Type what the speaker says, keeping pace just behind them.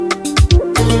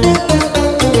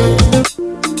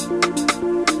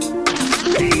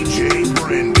Deejay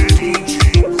Brendan,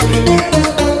 Deejay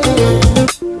Brendan.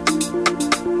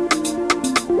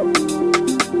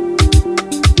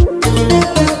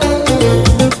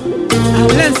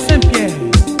 Alain Saint-Pierre,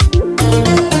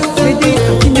 Freddy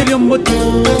Akinelio Mbote,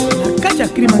 Nakaja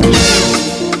Krimani.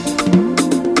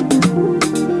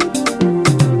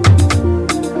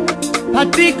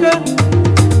 Patrick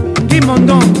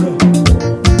Dimondongo.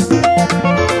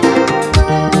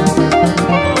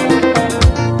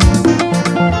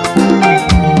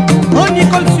 Oh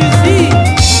Nicole Suzy.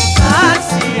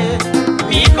 Asie,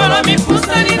 mikolo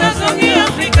mipusani nazongi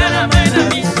Afrika na maina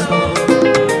miso.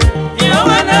 Yo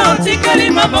wana otikali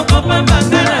maboko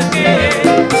pambanga nake.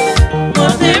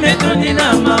 Moteme tondi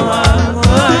na mawa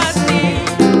oasi.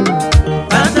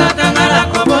 Banzakanga la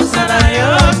kobosa na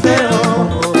yote o.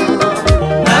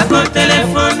 Nako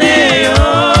telefone yo.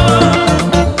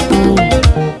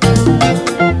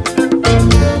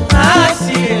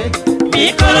 Asie,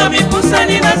 mikolo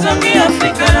mipusani nazongi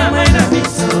Afrika na maina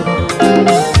miso.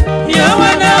 Yo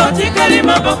wana otikali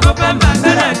maboko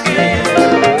pambanga nake.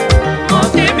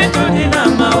 Moteme tondi na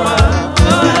mawa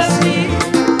oasi.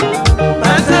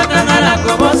 Banzakanga la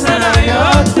kobosa na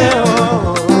yote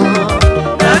o.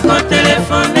 Nako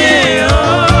telefone yo.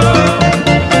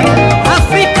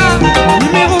 Africa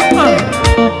numéro 1.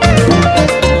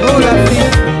 Oh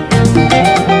l'Afrique.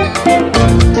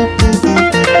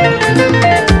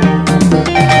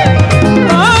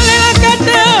 Ole la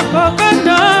kate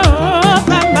kokondo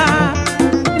pamba.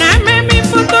 Na memi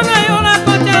foto na yo na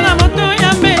kota na moto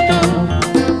ya mbeto.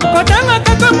 Kotanga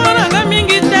kako mona na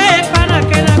mingi te pana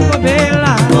kena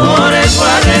kobela. Ore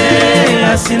kware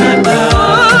asinata.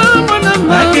 Oh mona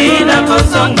Makina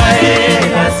kosonga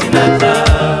asinata.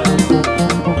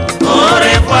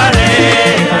 Ore kware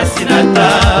asinata.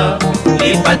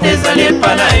 Ipateza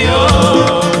lepala yo.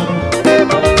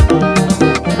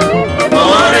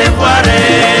 Ore kware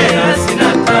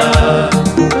asinata.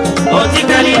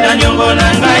 Otikali na nyongo na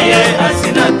ngaye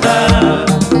asinata.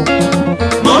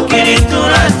 Mokiri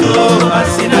turatu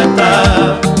asinata.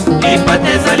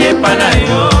 Ipateza lepala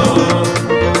yo.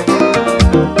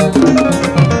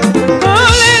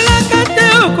 ole la kate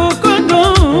kokondo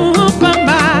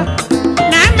pamba.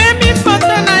 Na memi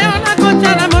foto na yo na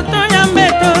kota na moto ya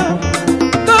mbeto.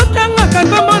 Kotanga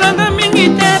kako mona na mingi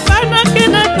te pana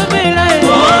kena kobela.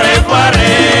 Ore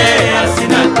kware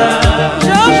asinata.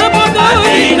 George Bodo.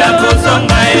 Ateina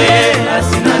kosonga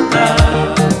asinata.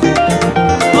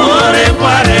 Ore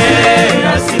kware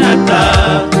asinata.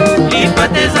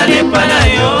 Ipateza lepala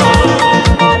yo.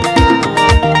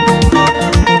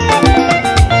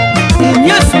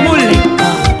 Ignace Moulé.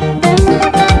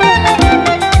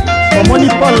 Comme on y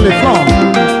parle les flancs,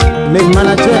 mes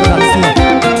managers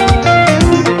assis.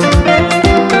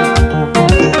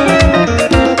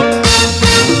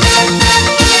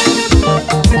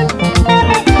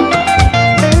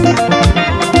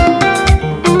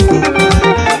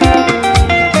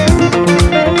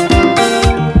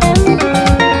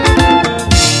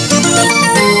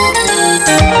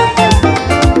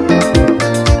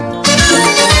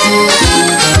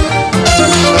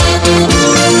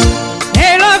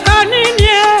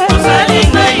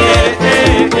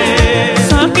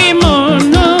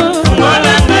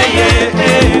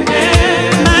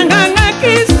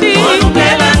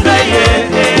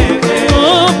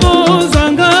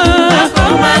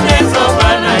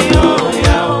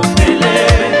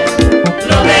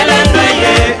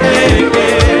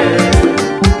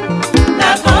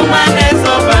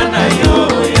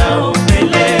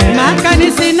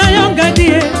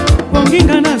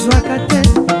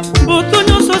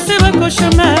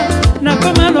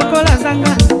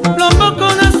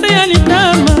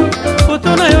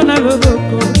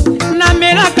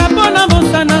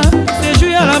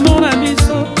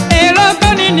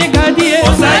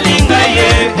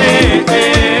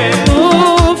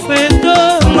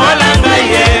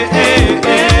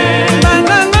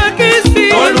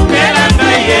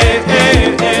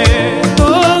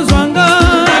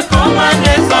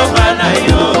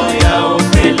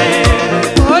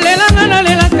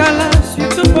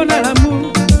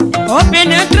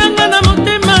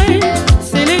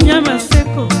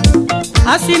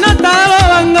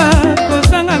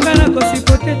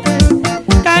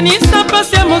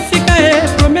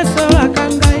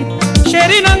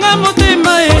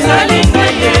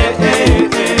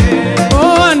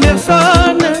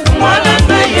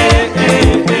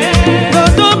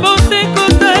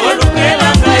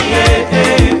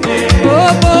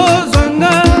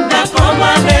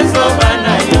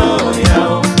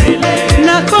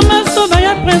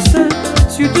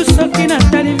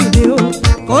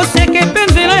 boseke mpe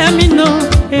nzela ya mino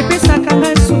epesaka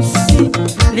ngai susi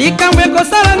likambo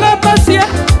ekosalanga pasia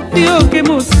yoke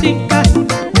mosika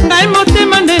ngai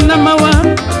motema nde na mawa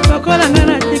lokola ngai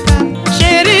natika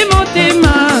sheri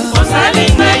motema osali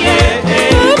ngai ye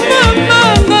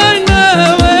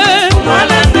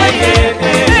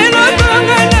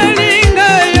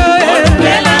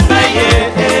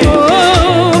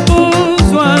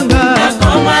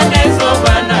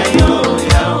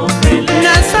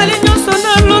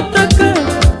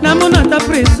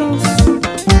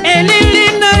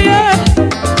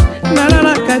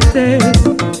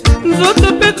nzoto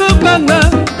mpe kobanga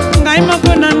ngai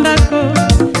moko na ndako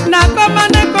nakoma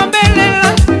nekombelela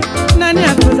nani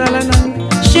akozala nanga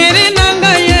sheri na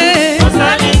ngai ye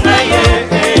osali ngai ye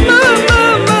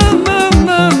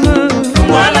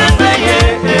wala ngai ye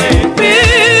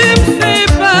pimse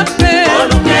pape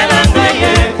olukela ngai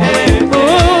ye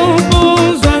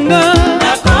bozwanga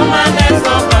nakoma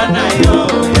nesoba na yo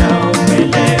ya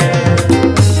ofele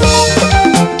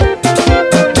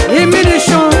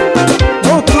Emilechon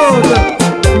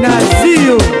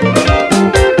Nazio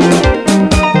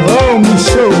Oh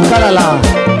Michaud Kalala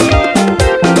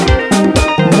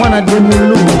Mwana de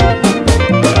Moulou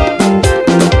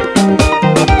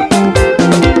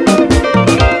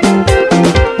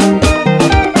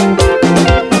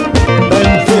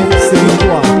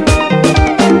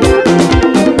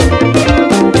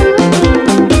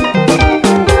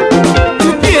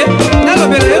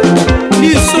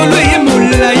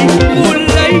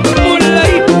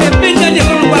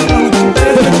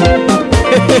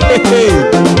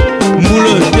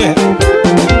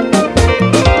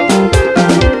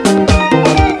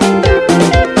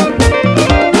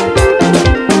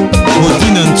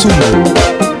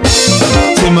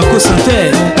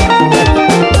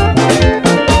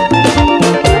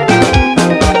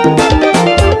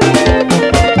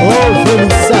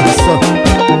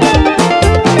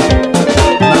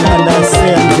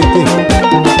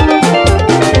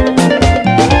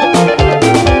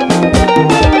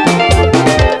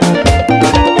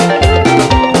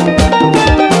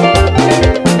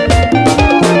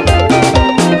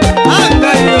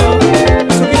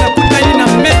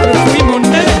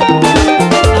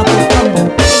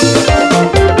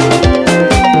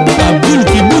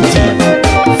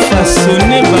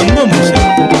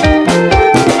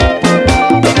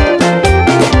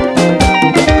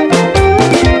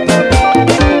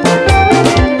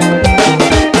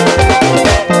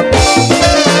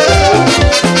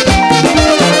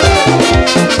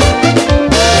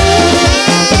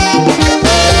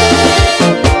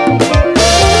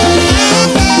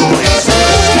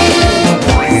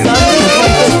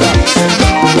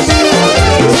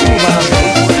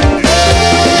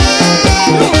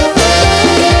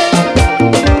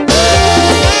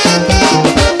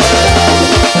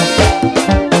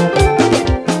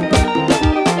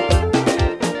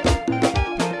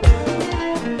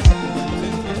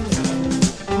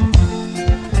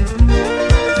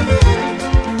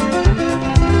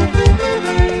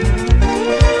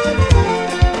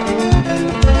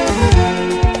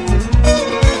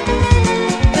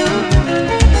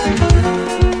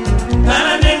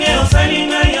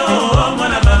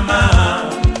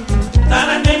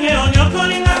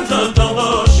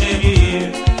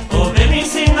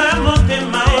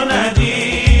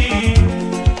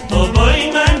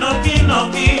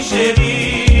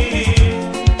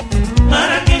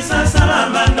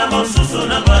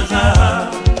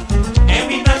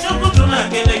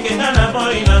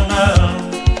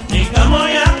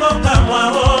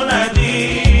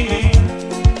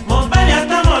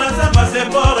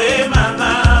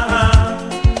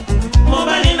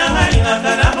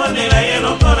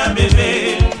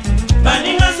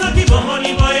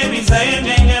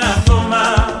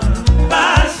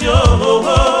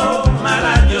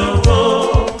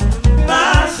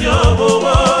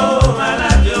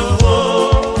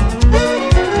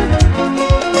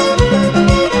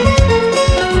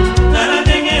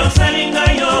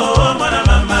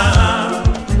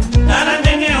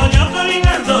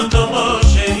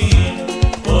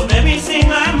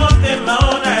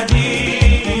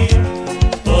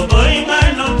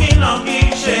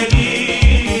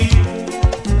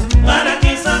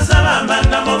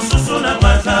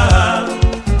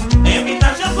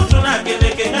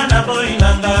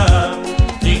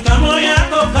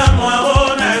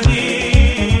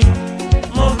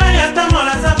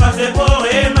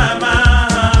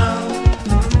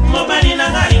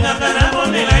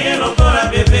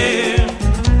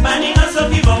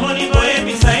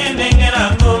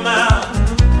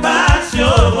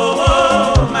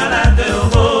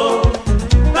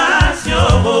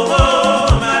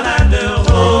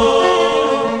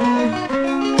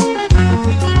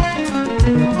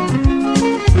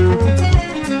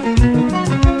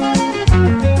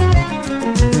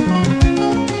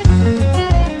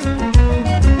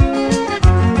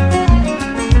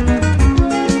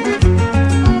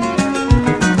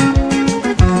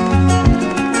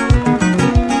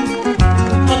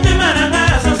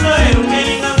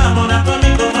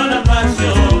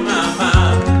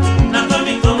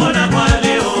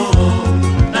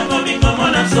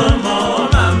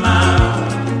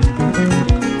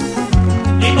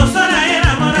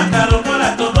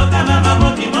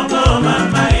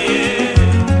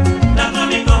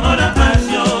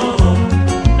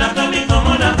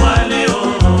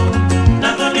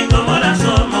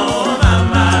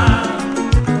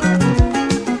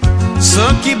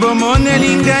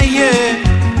bomoneli ngai ye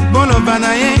boloba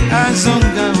na ye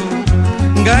azonga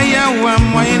ngai awa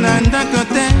mwaye na ndako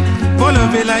te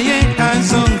bolobela ye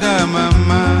azonga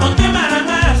mama motema na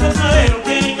ngai ya soso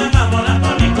elukeli kaka mona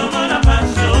komi komona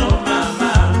pasio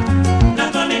mama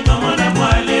nakomi komona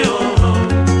mwale o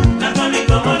nakomi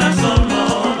komona somo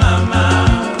mama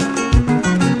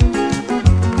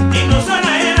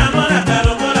inosana ye na mona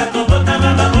kalokola tobotama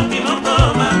baboki moko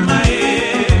mama ye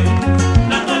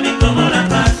nakomi komona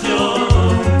pasio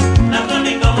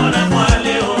nakomi komona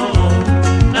mwale o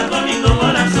nakomi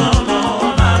komona somo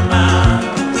mama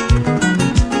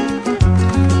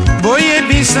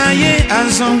boyebisa ye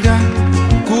azonga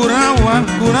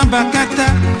courant bakata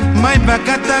mai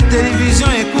bakata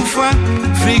télévision ekufa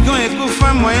frigo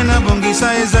ekufa moyen na bongisa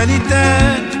ezali te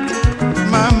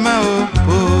mama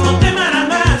motema na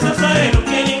ngai soso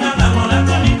elukeli nganga mona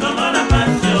komi komona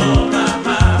pasio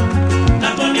mama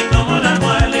nakomi komona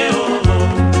mwale o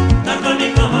nakomi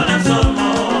komona somo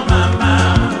mama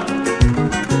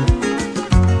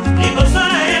liboso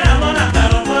na ye namona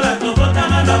kalongola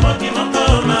tobotama baboki moko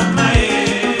mama ye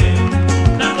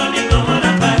nakomi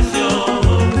komona pasio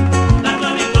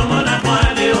nakomi komona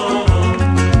mwale o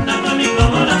nakomi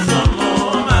komona somo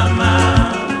mama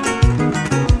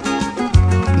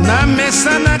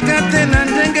namesanaka te na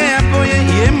ndenge ya boye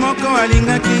ye moko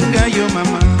alingaki ngai yo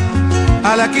mama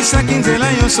alakisaki nzela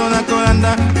nyonso na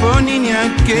kolanda mpo nini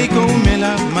akei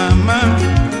koumela mama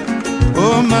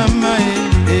o mama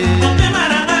motema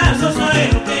na ngai soso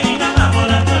elukeli nganga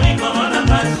mona komi komona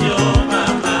pasio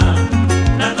mama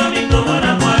nakomi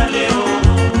komona mwale o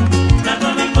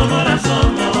nakomi komona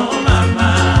somo mama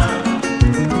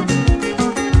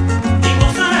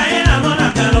liboso na ye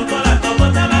namonaka lokola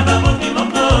tobotama baboki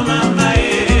moko mama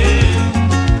ye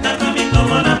nakomi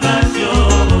komona pasio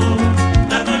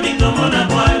nakomi komona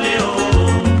mwale o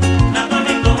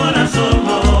nakomi komona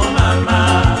somo mama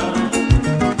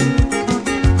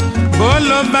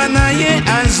boloba na ye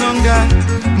azonga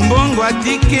mbongo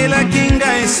atikelaki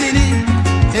ngai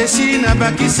esili na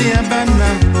bakisi ya bana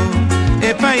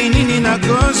epai nini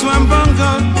nakozwa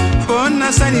mbongo mpo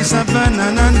nasalisa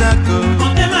bana na ndako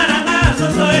motema na ngai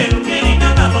soso elukeli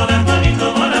kaka mona komi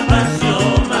komona pasio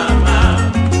mama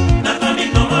nakomi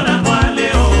komona mwale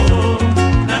o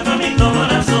nakomi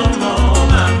komona somo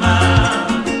mama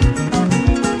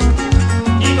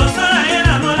liboso na ye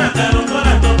namonaka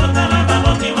lokola tobotama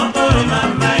baboki moko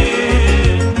mama ye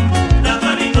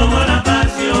nakomi komona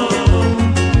pasio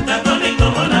nakomi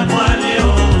komona mwale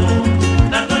o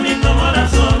nakomi komona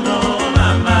somo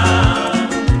mama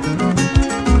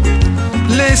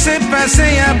lese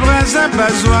pase ya braza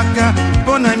bazwaka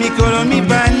mpo na mikolo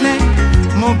mibale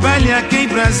mobali akei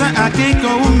braza akei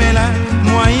koumela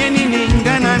mwaye nini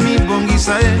nga na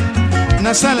mibongisa ye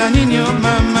nasala nini o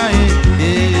mama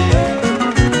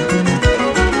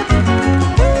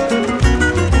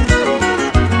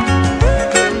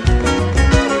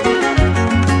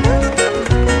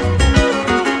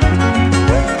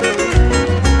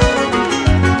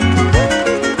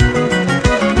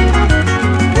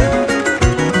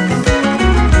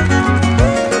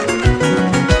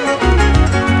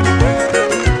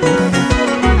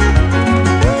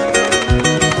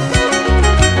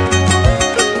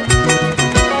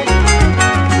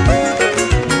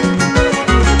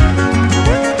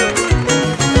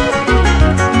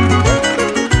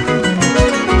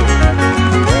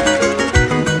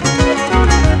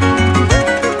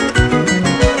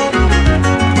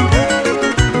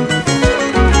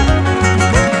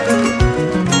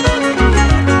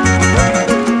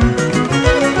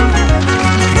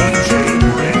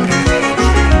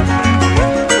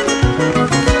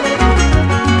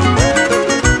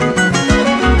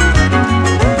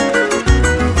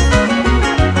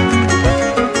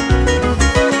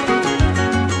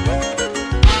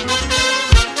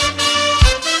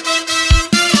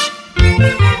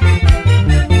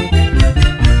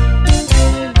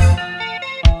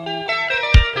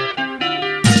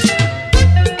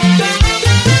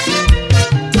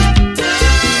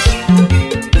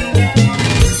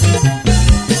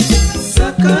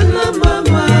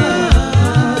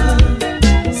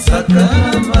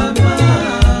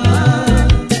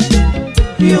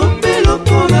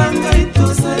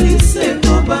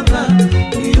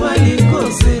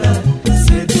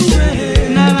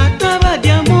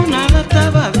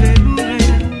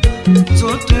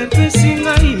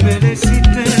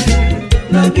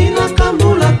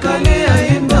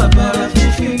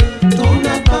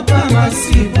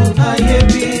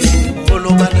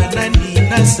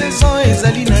saison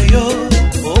ezali na yo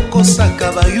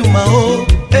okosaka bayuma o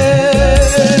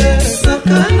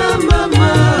sakana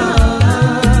mama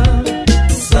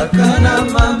sakana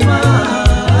mama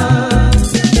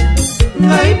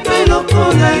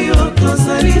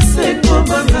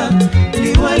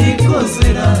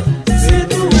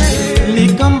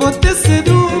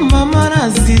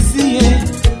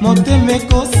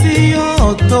mekosi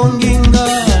yo tonginga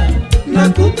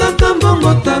nakutaka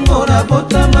mbongo tango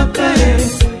nabotamaka ye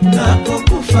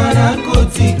nakokufa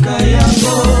nakotika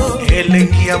yango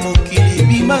elengi ya mokili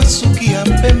bimasuki ya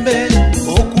mpembe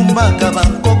okumbaka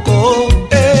bankoko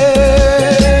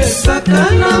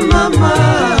sakana mama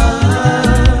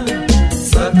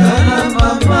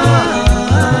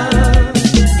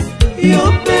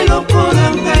yo mpe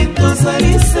lokola ngai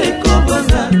tozali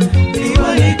sekobanga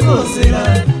liwa likozela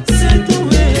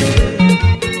setuwe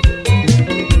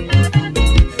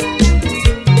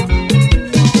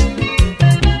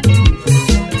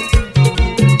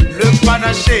le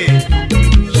panaché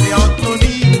chez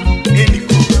Anthony et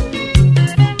Nico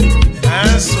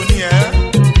Sony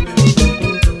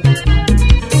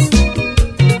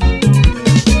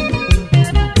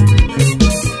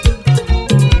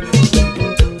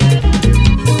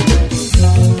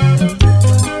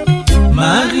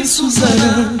Marie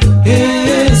Suzana,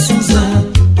 Suzana,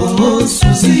 oh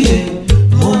Suzie,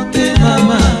 motema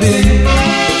mabe.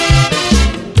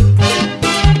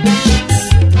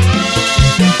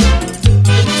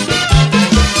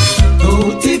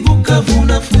 Oti Bukavu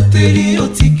na futeli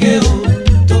otikeo,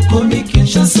 tokomi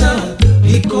Kinshasa,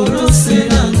 likolo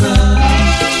selanga.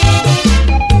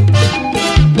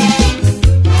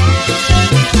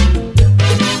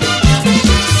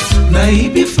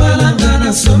 Naibi falanga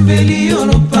na sombeli yo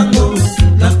lopango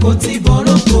na koti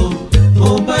boloko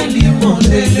mobali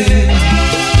mondele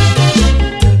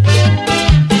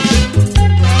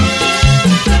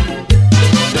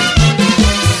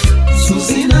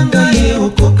susi na ngai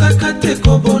okokaka te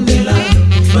kobondela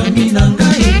fami na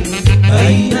ngai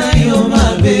aina yo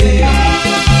mabe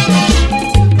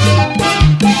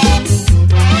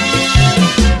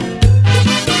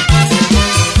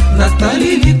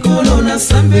natali likolo na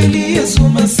sambeli yesu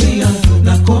masia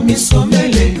na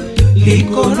komisomele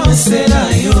likolo sela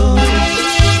yo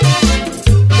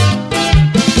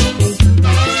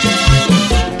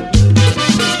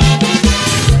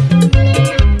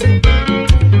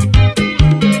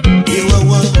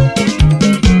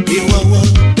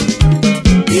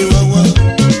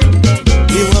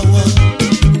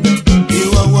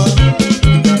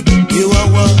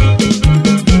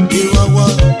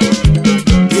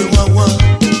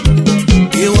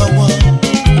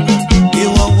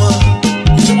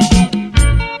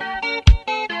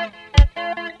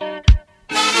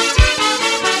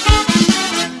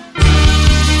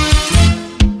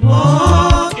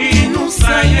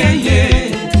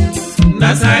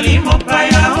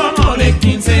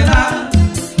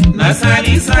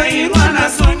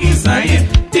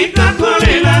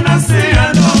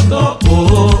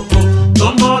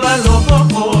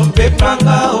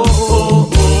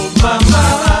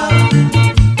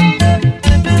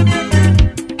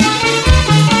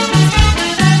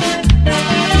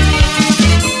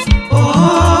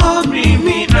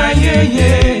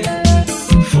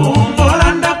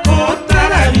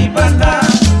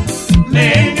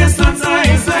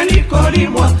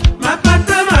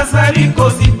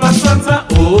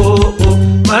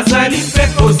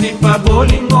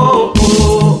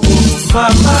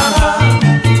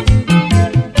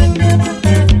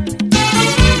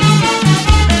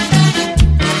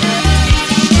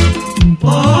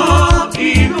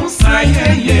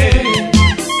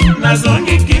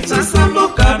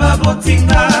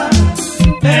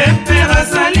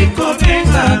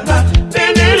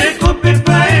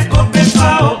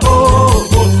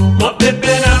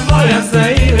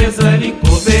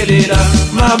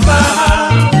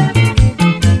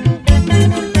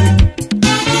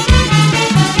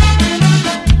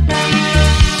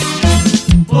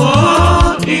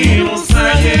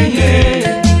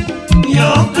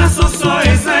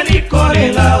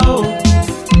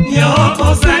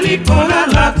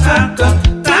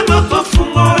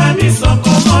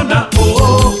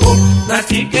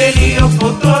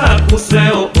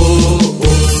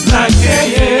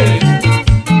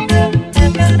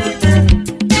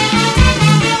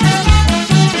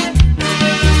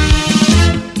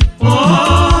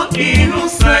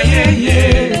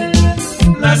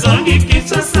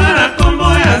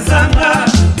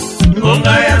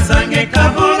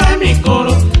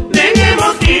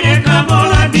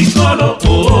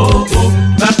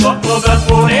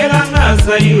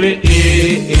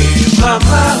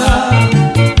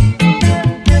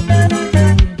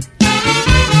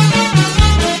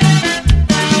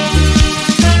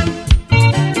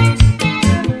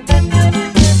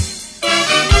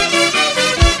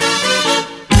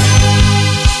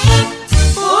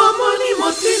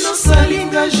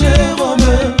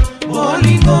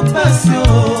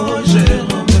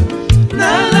Jérôme,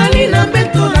 nalali na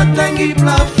beto natangi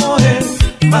plafond,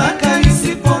 makali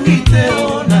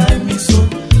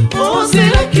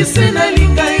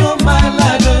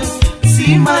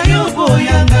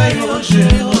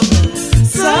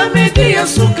samedi ya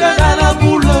suka na la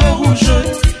boule rouge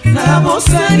na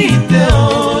bosanite.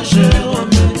 Oh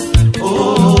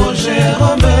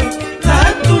Jérôme,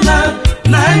 natuna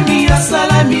nani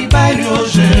asala mibali.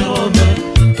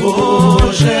 Oh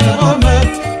Jérôme,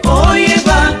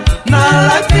 oyeba na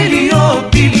lateli yo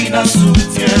pili na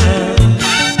soutien.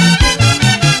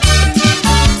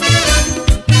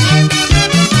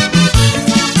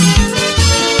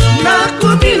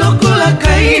 Nakomi lokola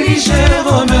kaini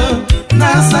Jérôme,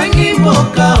 nazangi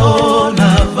mboka o na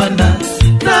vanda.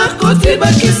 Nakoti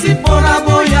bakisi pona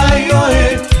boya yo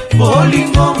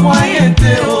bolingo moyen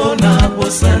te o na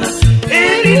bosana.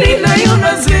 Elili na yo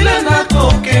na nzela na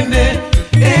kokende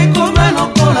ekoma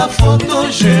lokola foto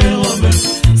Jérôme.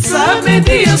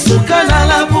 Samedi ya suka na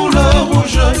la boule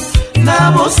rouge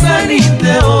na bosani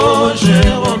te. Oh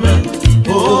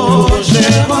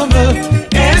Jérôme,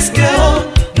 eske o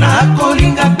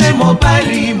nakolinga pe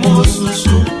mobali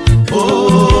mosusu.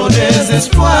 Oh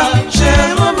désespoir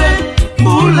Jérôme,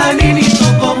 mbula nini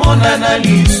tokomona na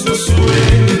lisusu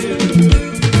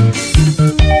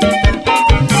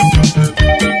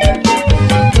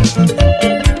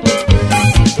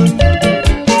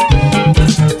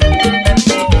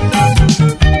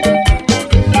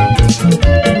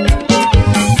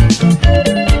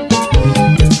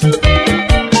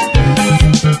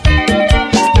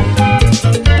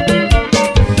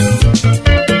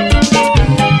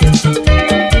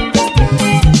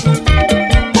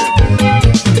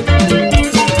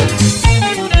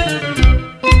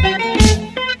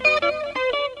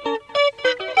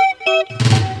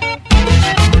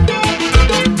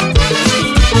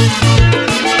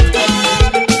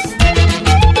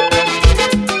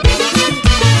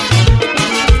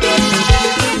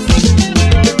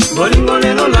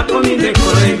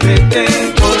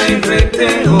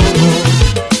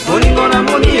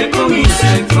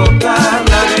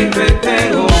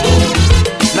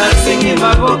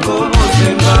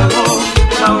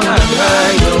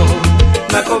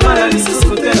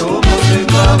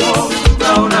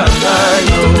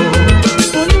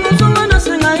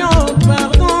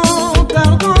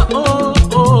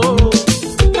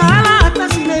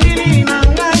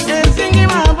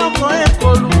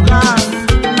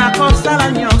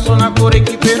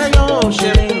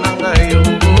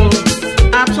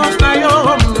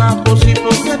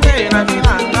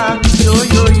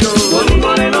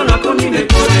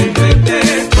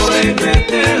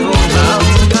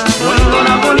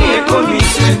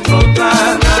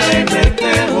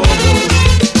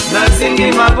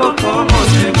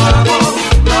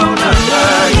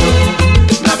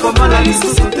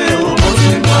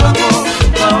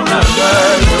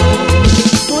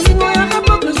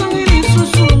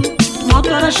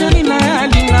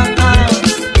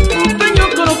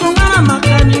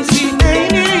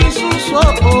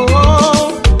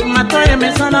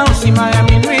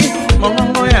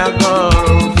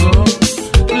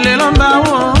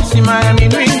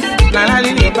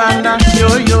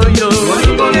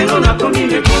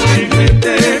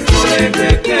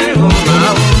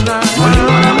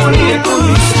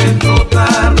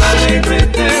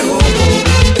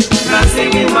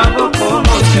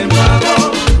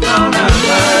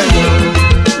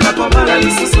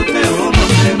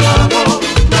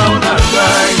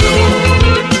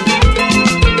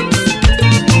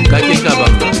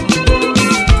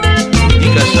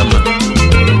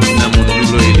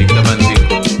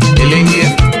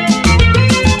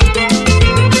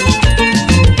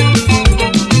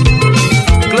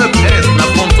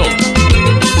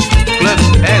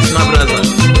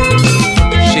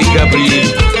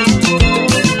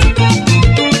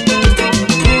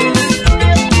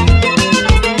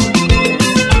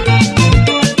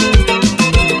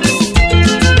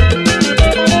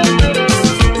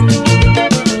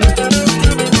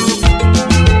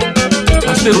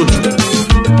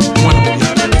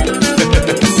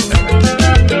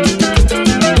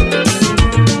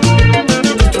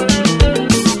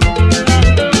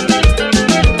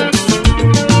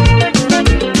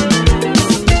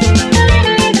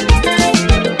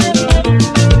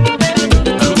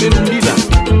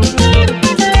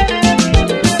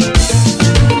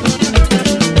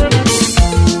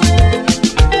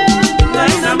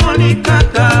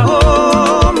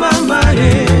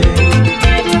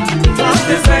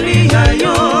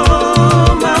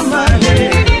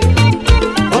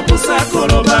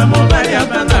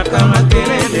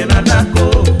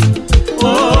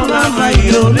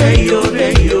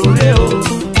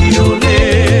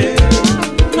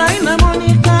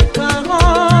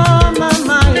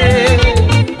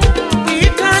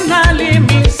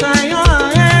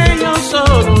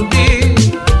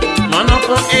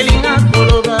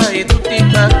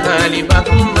ezali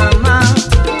baku mama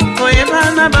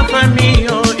oyebana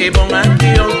bafamiyo ebongaki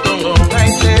otongo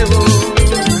ngai teo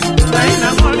ngai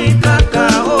namoni kaka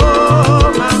o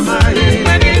mama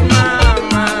ye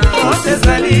mama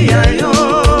otezali yayo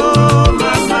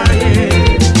mama ye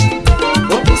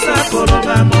okusa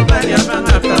koloba mobali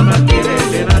abangaka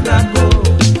makelele na ndako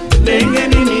ndenge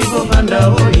nini kobanda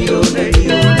oyole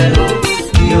yole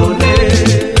yole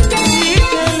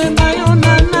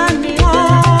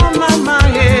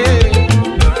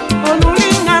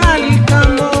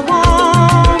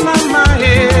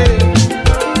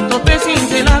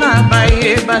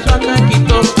bazwaka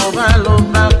kitoko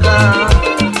balobaka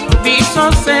biso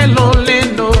selo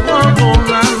lendo bongo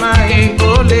mama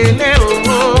egolele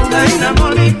ogo ngai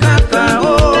namoni kaka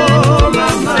o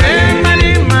mama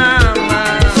emali mama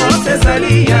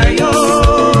sotezali yayo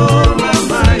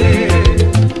mama e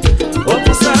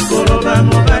okusa koloba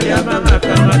mobali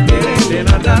abamaka makelele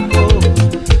na ndako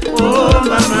o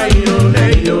mama yole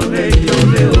yole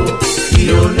yole o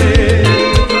yole.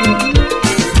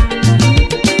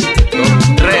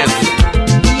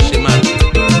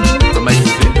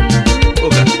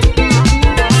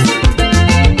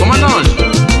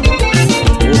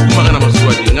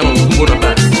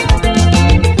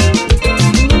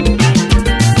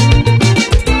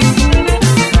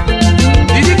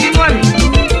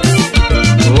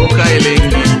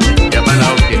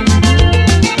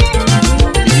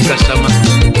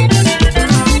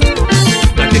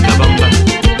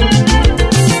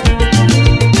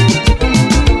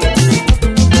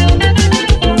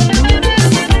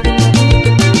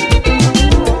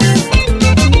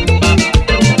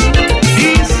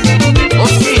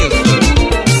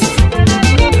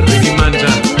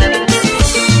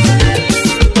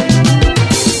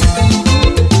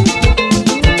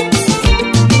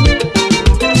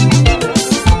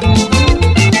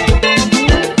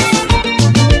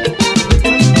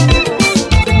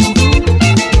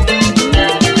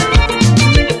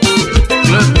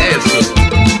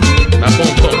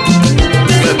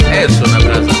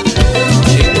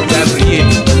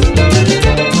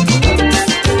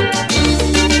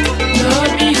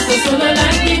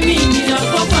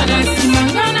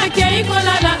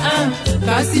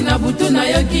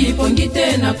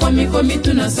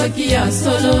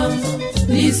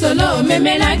 Lisolo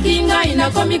memela kinga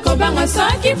inakomi kobanga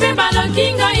soki pe baloki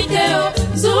ngai teo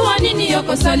zuwa nini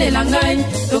yokosalela ngai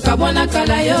tokabwana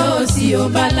kala yo si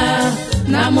obala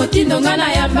na motindo nga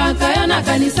nayambaka yo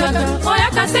nakanisaka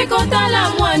oyaka se kotala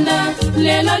mwana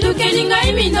lelo lukeli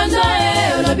ngai mindondo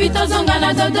olobi tozonga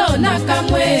na dodo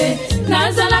nakamwe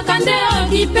nazalaka nde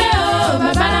okipeo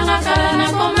babalanga kala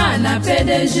nakoma na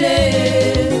PDG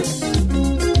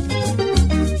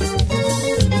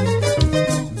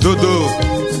Dodo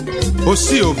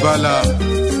osi obala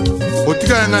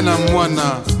otika nga na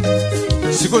mwana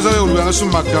sikoza yo luyanga su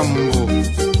makambo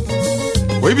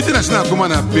oyebite na sina koma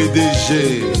na PDG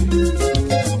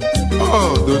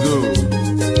oh Dodo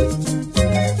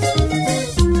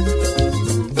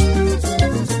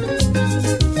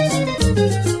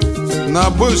na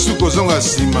boy su kozonga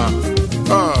nsima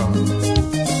ah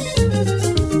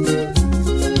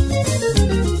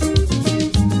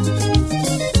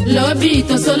lobi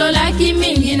tosololaki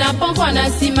mingi na ponkwa na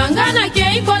nsima nga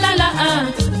nakei kolala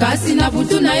kasi na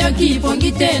butu nayoki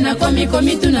pongi te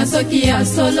nakomi tuna soki ya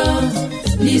solo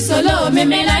lisolo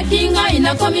memelaki ngai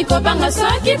nakomi kobanga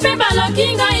soki mpe baloki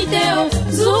ngai teo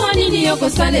zuwa nini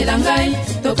yokosalela ngai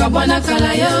tokabwana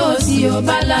kala yo si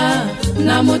obala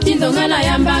na motindo nga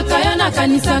nayambaka yo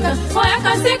nakanisaka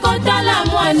oyaka se kotala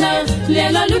mwana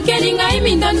lelo lukeli ngai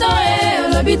mindondo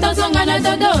olobi tozonga na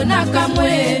dodo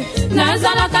nakamwe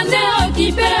nazalaka nde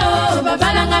okipeo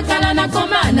babalanga kala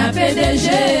nakoma na PDG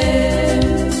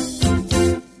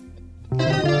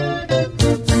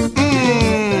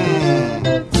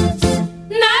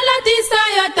nalatisa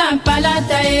yo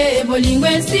tampalata bolingo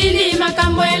esili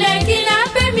makambo eleki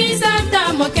napemisa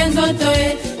ta mokenzoto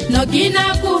noki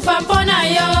nakufa mpona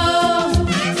yo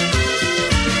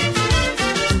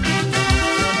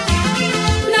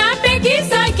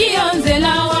napekisaki yo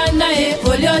nzela wana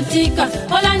oliotika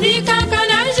olandikaka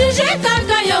na juge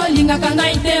kaka yo lingaka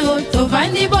ngai te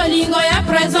tovandi bolingo ya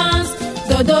presence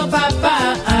dodo papa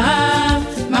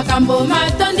makambo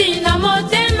matondi na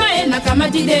motema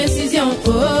nakamati decision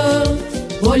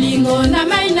bolingo na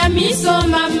mai na miso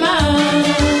mama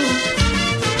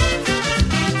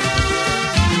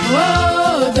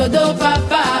dodo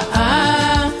papa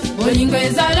bolingo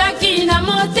ezalaki na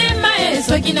motema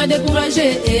soki na découragé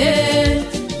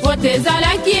pote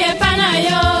ezalaki epa na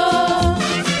yo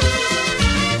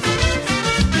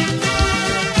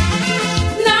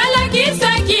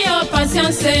nalakisaki yo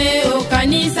patience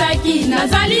okanisaki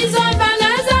nazali zoba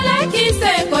nazalaki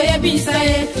se koyebisa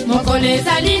ye mokolo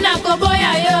ezali na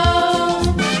koboya yo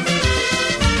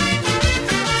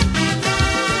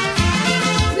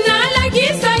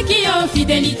nalakisaki yo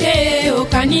fidelité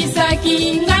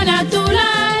okanisaki nga na tula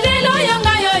lelo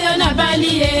yonga yoyo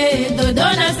nabali ye dodo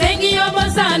nasengi yo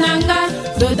bosananga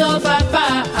dodo papa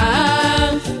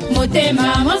motema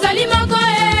mozali moko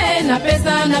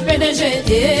napesa na PDG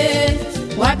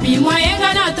wapi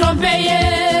mwayenga na trompe ye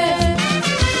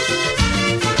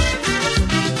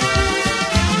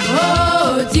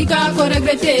oh tika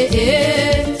koregrete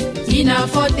ina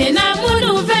fote na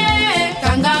munuve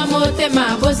kanga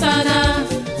motema bosana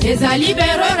ezali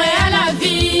berore ya la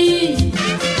vie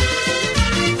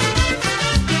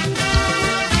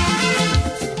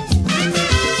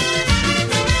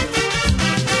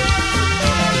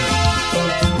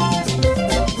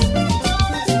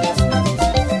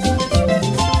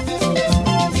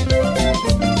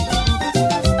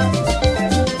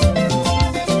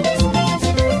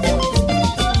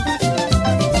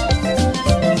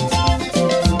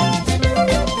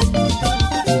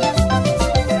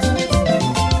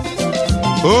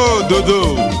Oh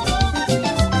Dodo,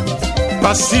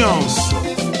 patience,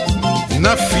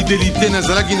 na fidélité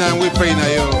nazalaki na yango epai na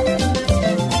yo.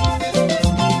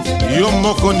 Yo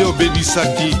moko nde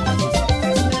obebisaki.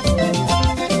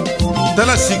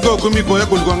 Tala sikoyo okomi koya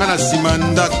koluka nga na nsima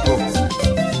ndako.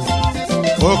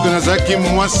 Oke nazalaki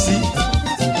mwasi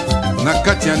na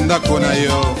kati ya ndako na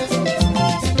yo.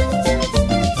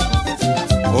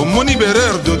 Omoni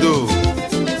bereur Dodo.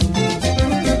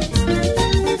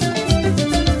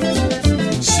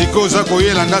 Siko oza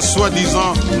koyela nga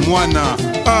soi-disant mwana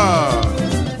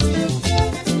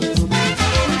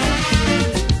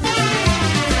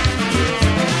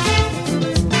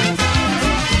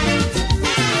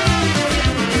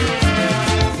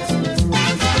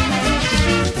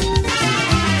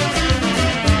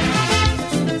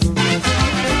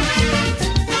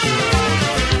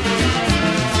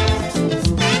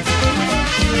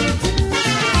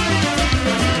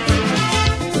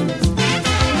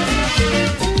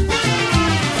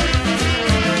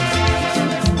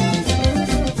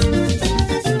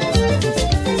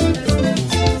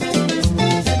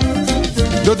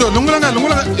Dodo, longolanga,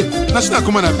 nasina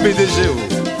koma na PDG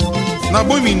na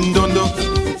boy mindondo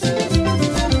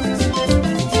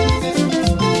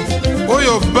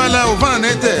oyo bala ovana na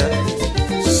ete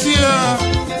sia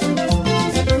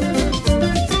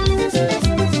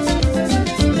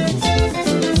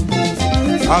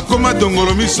akoma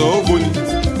dongolo miso oboni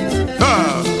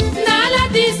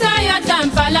nalatisa ya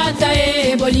tampalata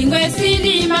bolingo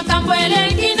esili makambo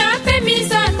eleki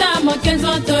napemisata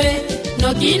mokenzoto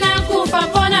noki nakufa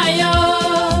mpona yo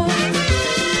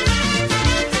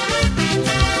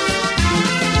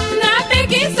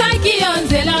napekisaki yo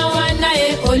nzela wana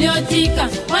oliotika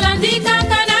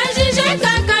olandikaka na jije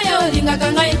kaka yo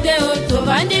olingaka ngai te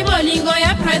tovandi bolingo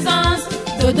ya présence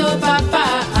dodo papa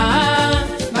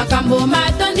makambo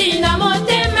matondi na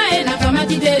motema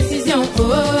nakamati décision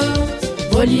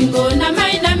bolingo na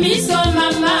mai na miso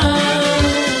mama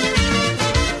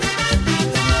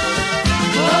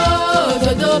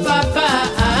dodo papa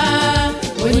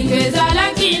bolingo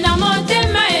ezalaki na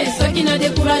motema soki na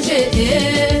découragé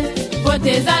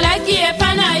pote ezalaki epa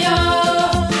na yo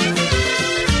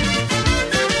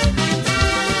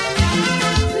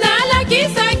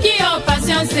nalakisaki yo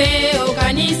patience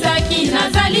okanisaki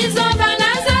nazali zoba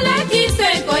nazalaki se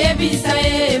koyebisa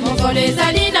ye mokolo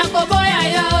ezali na koboya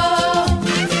yo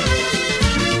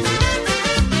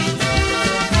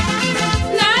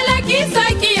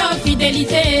nalakisaki yo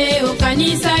fidelité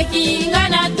okanisaki nga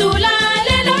na tula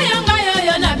lelo yonga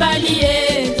yoyo nabali ye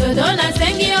dodo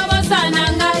nasengi yo bosana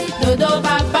ngai dodo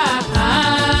papa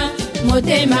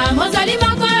motema mozali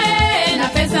moko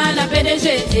napesa na PDG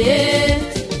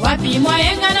wapi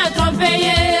mwayenga na trompe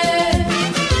ye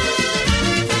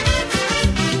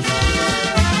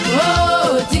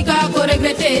oh tika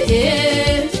koregrete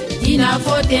ina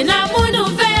fote na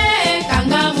munuve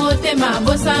kanga motema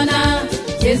bosana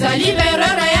ezali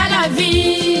berere ya la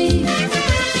vie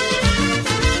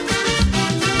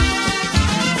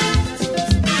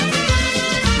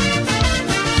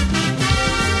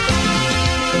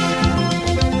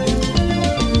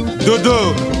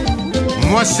Dodo,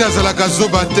 mwasi azalaka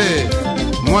zoba te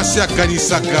mwasi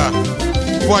akanisaka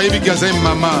po ayebiki azali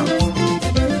mama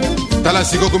tala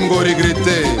siko komi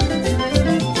koregrete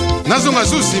nazonga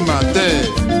susima te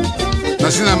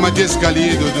nasina mati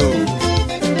escalier Dodo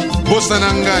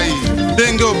bosana ngai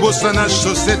ndenge obosana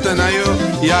chaussette na yo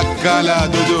ya kala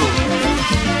Dodo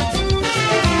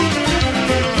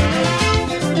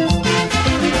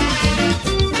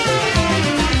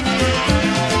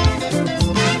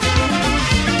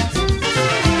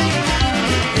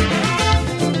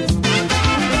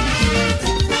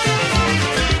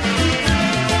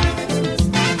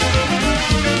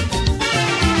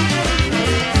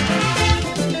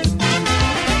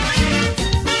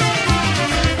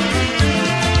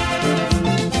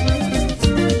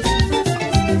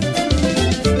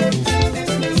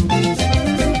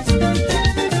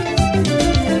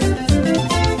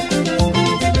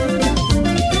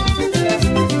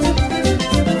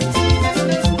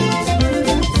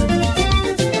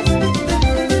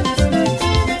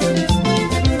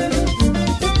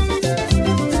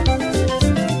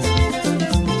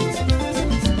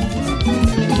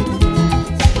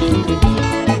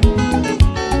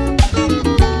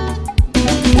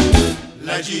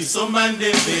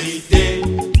somande verite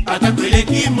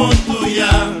atakweleki motuya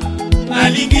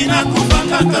nalingi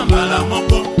nakufaka kambala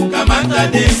moko kamata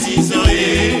desizio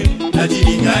ye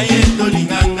najilinga ye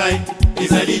tolinga ngai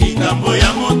ezali likambo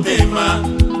ya motema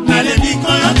nalembi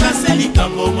koyoka se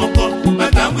likambo moko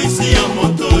batambwisi yo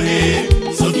moto ye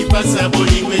soki pasa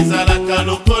bolingo ezalaka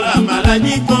lokola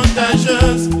maladi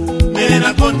contagieuse mele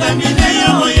nakontamine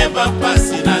yo oyeba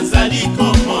pasi nazali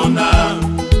komona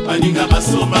baninga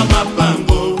basomba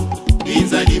mapango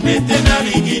binzali mete na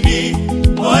lingini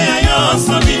oya yo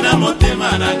somi na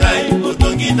motema na ngai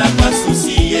otongita kwa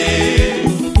susi ye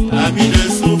ami de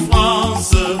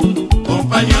souffrance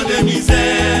compagnon de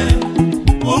misère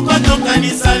pourquoi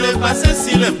tokanisa le passé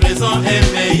si le présent est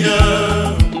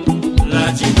meilleur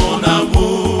l'a dit mon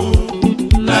amour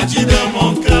l'a dit de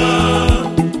mon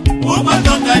cœur pourquoi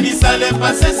tokanisa le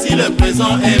passé si le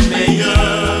présent est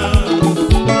meilleur.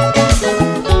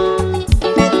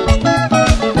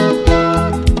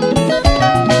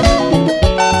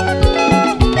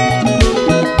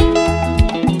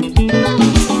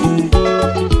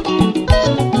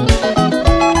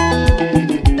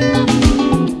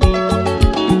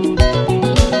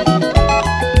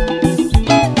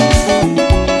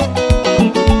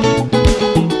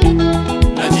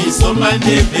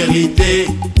 De vérité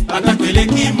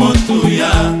atakweleki motuya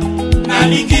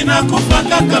nalingi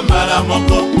nakufaka kambala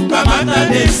moko kamata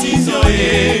desizio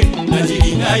ye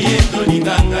najilinga ye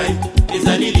tolinga ngai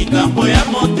ezali likambo ya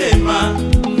motema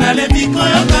nalembi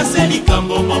koyoka se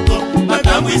likambo moko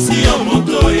batambwisi yo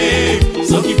moto ye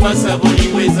soki pasa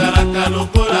bolingo ezalaka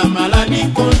lokola maladi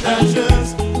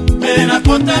contagieuse mele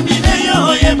nakontamine yo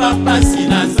oyeba pasi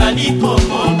nazali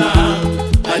komona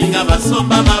balinga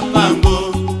basomba mapango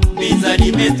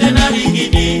bizali mete na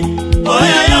lingini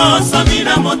oya yo somi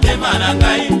na motema na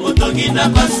ngai otongita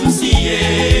kwa susi ye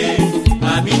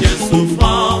ami de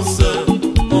souffrance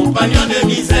compagnon de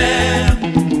misère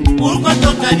pourquoi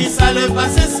tokanisa le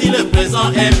passé si le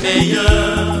présent est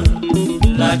meilleur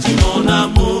l'a dit mon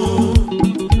amour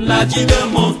l'a dit de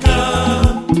mon cœur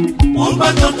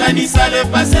pourquoi tokanisa le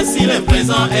passé si le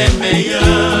présent est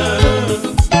meilleur.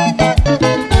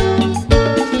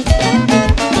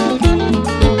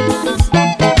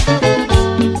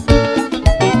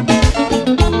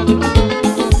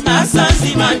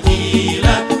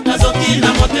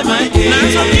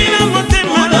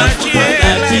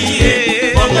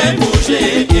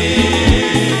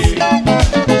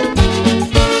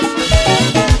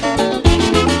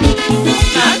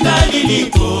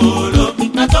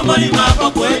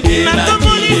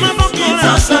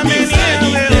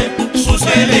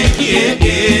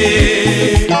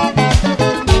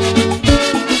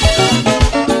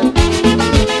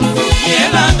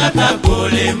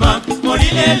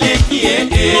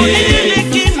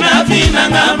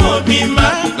 Navinanga mobimba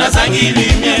nazangi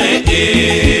lumière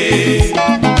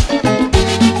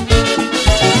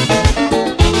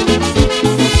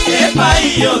epai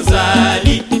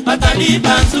yozali batandi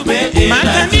banzube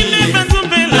elazangi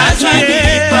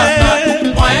papa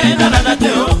moyena nanga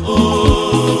te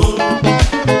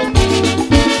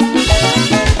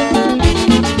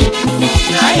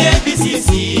nayebisi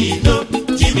sido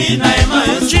jimi na ema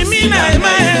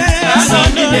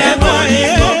asoni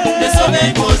debolingo desobe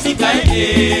kosika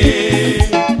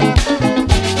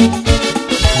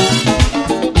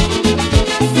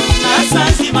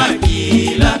nasanzi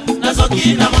makila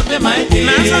nazoki na motema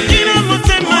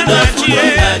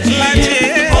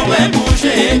omwe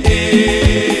bouge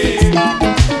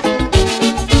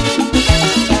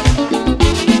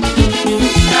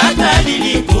natali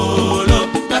likolo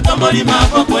natomboli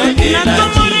maboko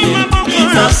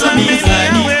mizoso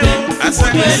mizali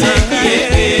asakeleki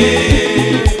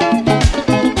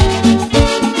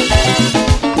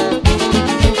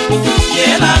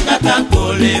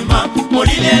kolema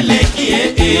molileleki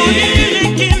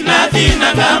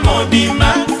navinanga mobima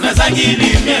nazangi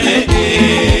lumière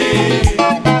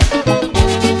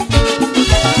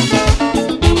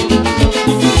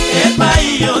epai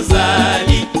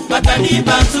yozali batani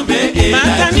banzube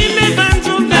elaki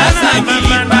nazangi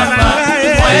lipapa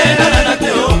moyenana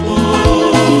te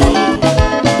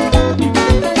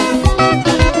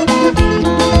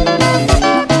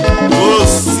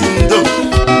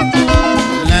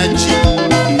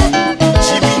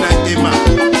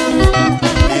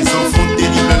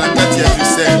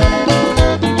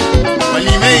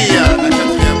Olimeia,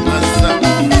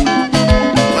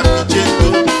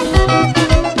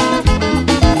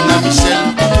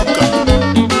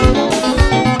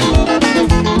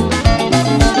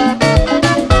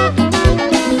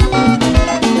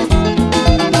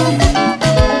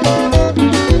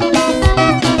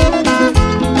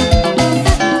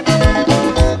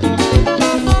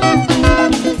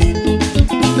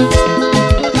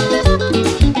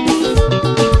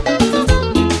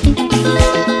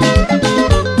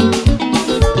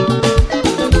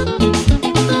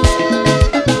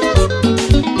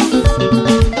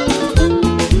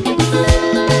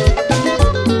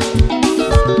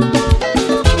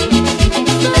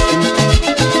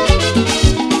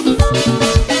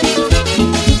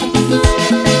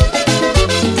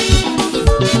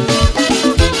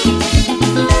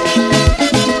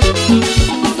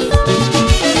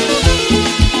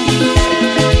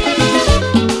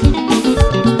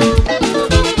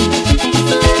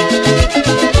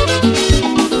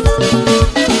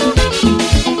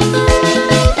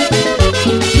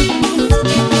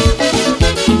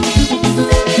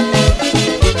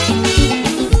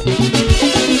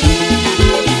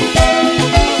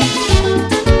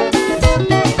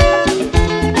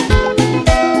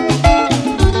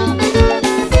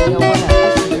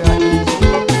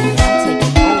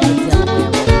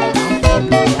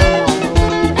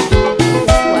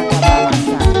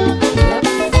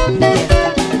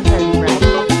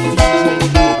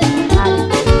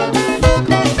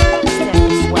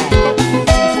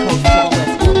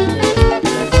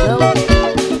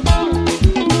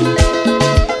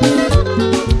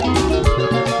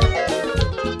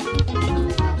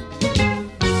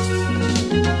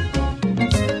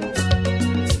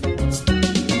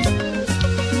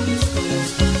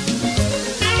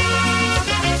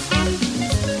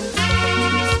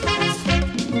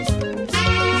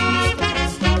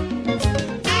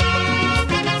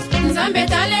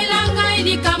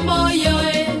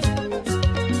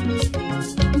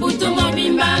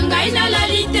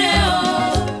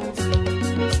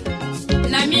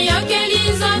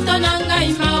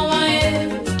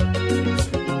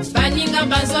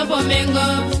 bomengo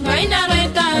ngai na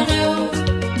retare o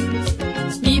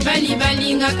mibali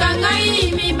balingaka ngai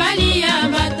mibali ya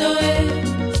bato e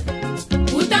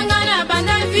utanga na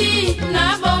banda vi na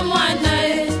bomwana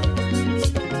e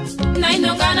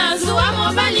nainonga na zuwa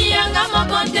mobali yanga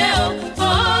moko te o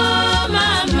oh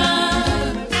mama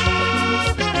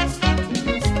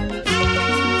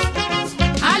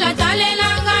alatalela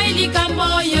ngai likambo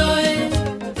yo e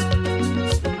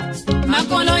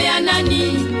makolo ya nani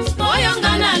oyo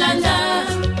nga nalanda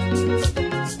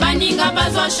baninga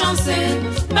bazwa chance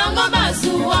bango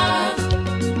bazuwa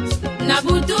na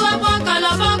butu abwaka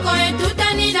loboko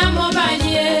etutani na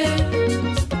mobali e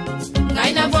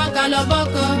ngai nabwaka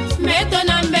loboko mbeto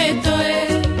na mbeto e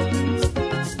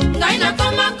ngai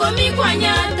nakoma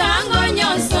komikwanya ntango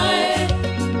nyonso e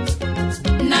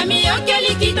na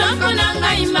miyokeli kitoko na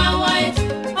ngai mawa e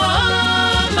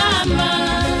oh mama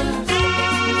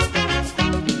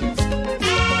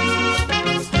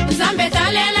nzambe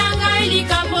talela ngai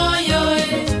likambo yo e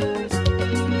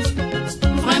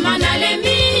vraiment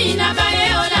nalembi na baye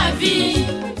o la vie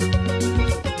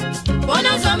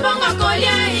mpona zombongo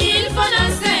kolia il faut na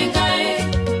senga e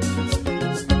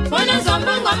mpona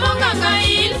zombongo monganga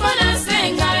il faut na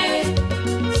senga e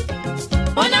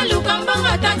mpona luka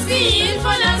mbongo taxi il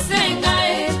faut na senga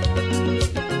e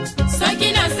soki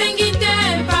nasengi te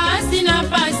pasi na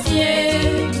pasi e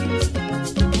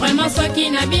vraiment soki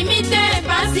nabimi te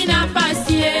pasi na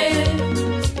pasi e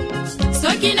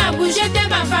soki na bouge te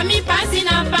bafamille pasi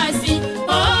na pasi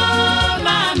oh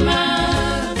mama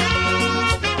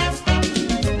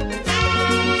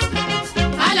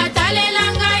alatalela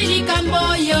ngai likambo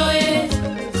yo e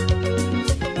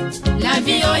la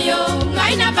vie oyo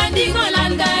ngai na bandi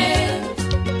kolanda e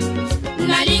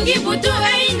nalingi butu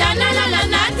einda nalala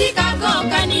natika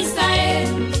kokanisa e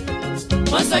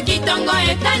osoki tongo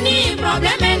etani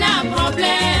probleme na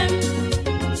probleme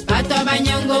bato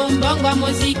banyongo mbongwa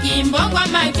muziki mbongwa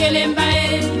makelemba e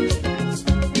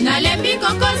nalembi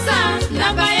kokosa na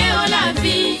baye o la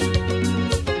vie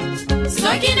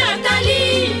soki natali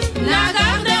na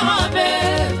garde robe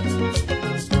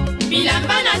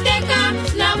bilamba nateka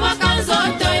na bwaka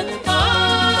nzoto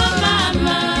oh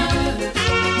mama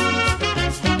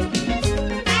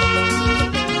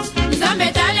nzambe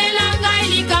talela ngai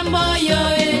likambo yo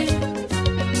e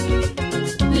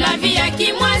la vie ya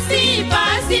kimwasi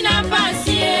pasi na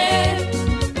pasi e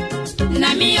na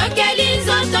miyokeli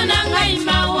nzoto na ngai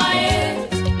mawa e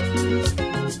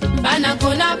bana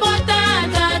kona bota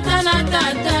tata na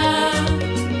tata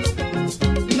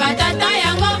batata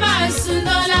yango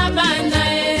basundola bana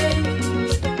e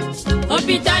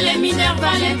hôpital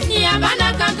Minerval ya bana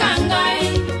kaka ngai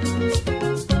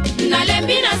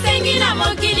nalembi nasengi na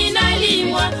mokili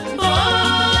nalimwa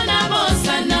mpona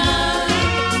bosana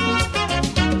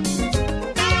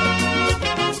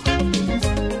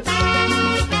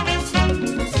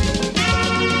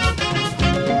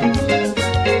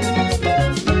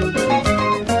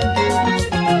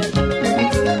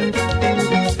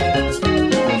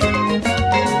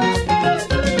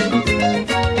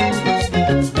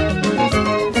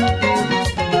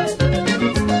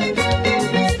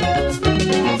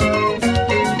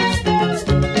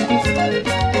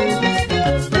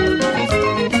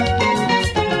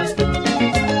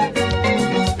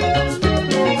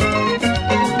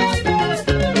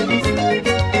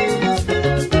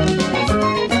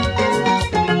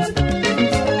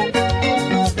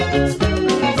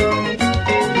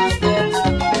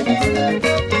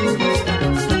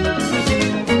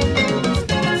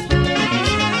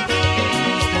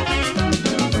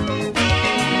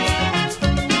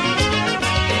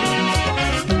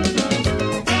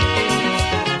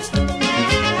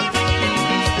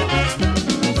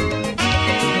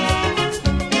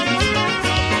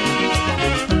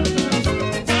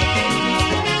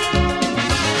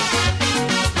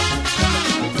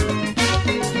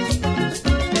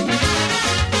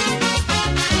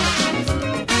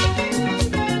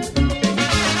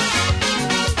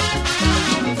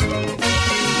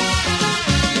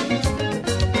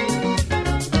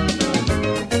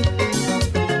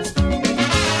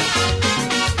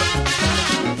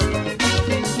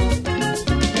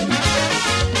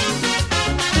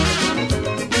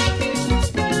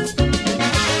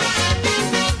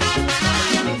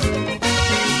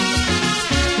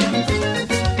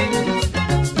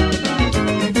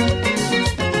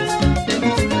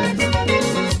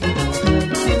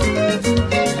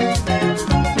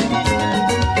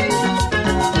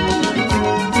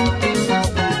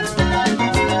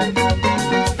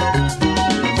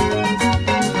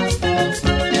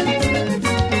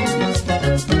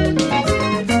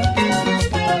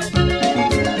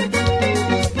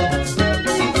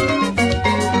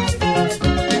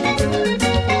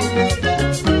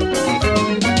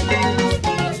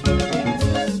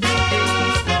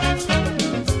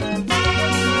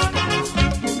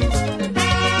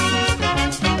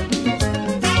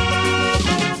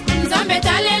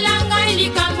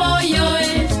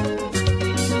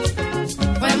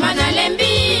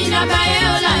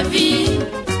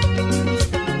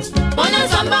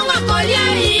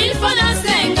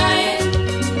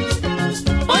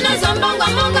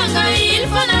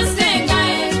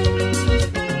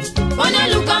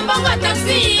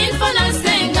il faut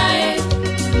nasenga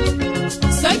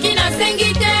soki nasengi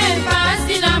te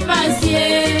pasi na pasi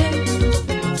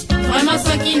vraiment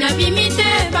soki nabimi te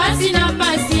pasi na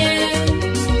pasi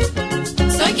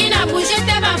soki na bouge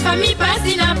te ma famille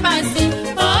pasi na pasi.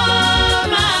 Oh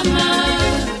mama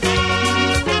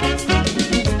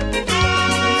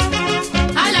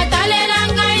ala talela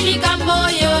ngai likambo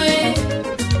yo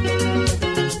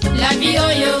la vie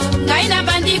oyo ngai na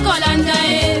bandi kolanda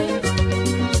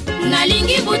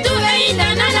nalingi butu einda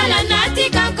nalala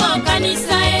natika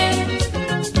kokanisa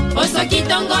osoki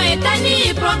tongo etani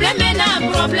probleme na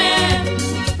probleme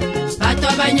bato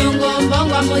banyongo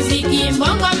mbongo muziki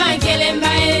mbongo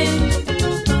makelemba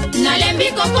nalembi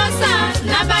kokosa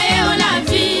na baye o la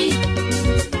vie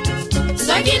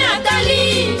soki natali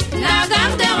na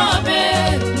garde robe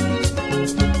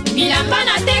bilamba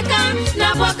nateka na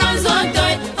bwaka nzoto.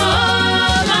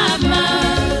 Oh mama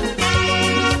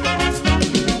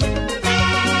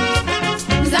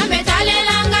nzambe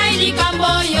talela ngai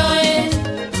likambo yo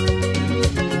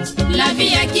la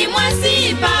vie ya kimwasi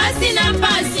pasi na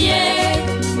pasi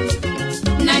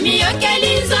na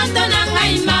miyokeli nzoto na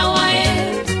ngai mawa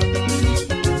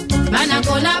bana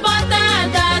kona bota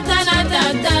tata na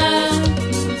tata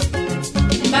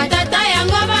batata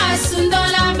yango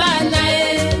basundola bana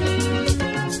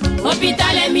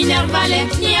hopitale minervale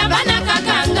ni ya bana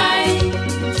kaka ngai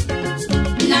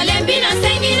nalembi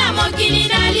nasengi na mokili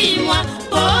na limwa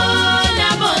po na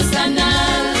bosana.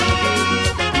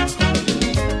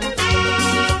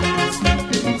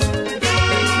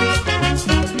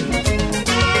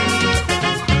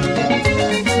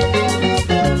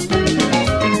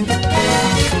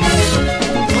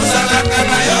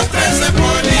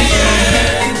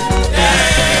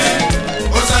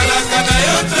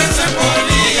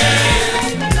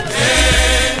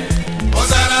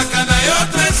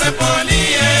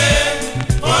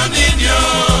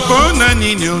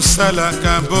 Nini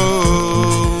osalaka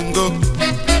bongo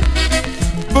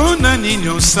Pona nini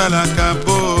osalaka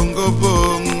bongo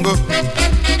bongo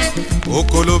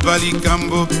Okoloba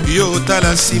likambo yo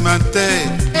tala nsima te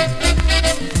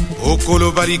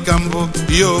Okoloba likambo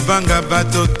yo banga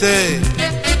bato te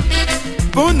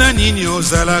Pona nini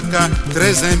ozalaka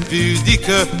très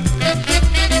impudique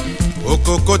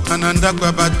Okokota na ndako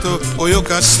ya bato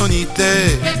oyoka soni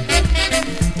te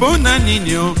Pona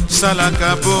nini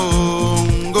osalaka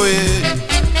bongo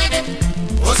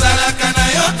Ozalaka na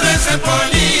yo très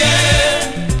poli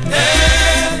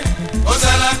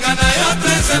Ozalaka na yo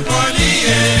très poli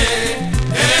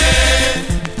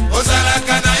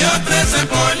Ozalaka na yo très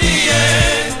poli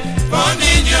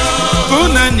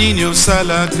Pona nini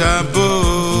osalaka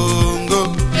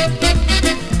bongo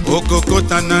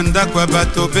Okokota na ndako ya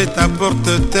bato beta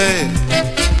porte te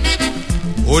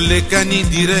Olekani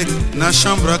direct na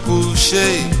chambre à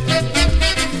coucher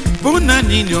Pona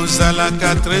nini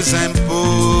ozalaka très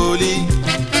impoli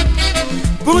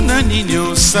Pona nini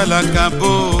osalaka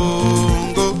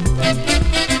bongo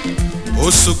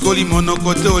Osukoli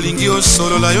monoko te olingi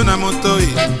osolola yo na motoi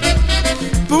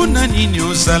Pona nini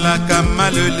ozalaka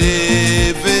mal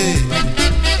levé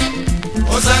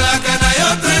Ozalaka na yo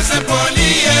très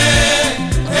poli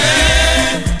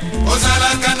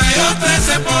Ozalaka na yo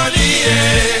très poli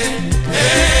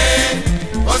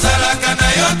Ozalaka na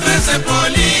yo très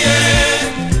poli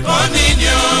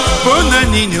Pona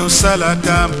nini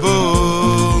osalaka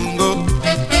bongo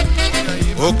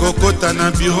Okokota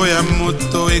na bureau ya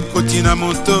moto ekoti na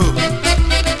moto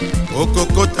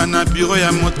Okokota na bureau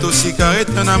ya moto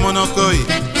sigarete na monokoi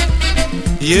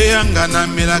Ye yanga na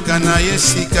melaka na ye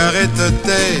sigarete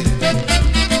te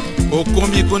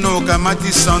Okomi kuna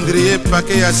okamati cendrier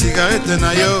pake ya sigarete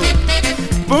na yo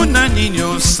Pona nini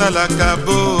osalaka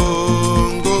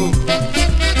bongo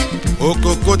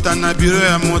Okokota na bureau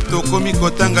ya moto komi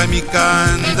kotanga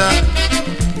mikanda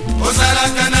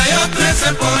Ozalaka na yo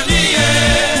très poli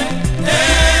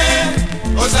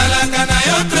Ozalaka na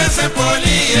yo très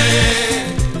poli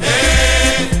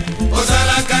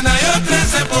Ozalaka na yo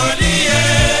très poli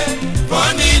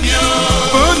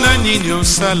Pona nini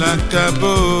osalaka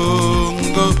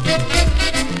bongo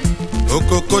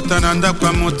Okokota na ndako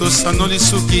ya moto sanoli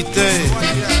suki te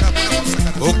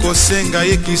Okosenga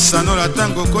ye kisanola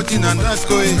tango koti na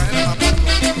ndako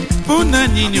Pona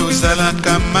nini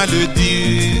ozalaka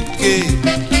maledike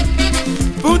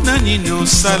Pona nini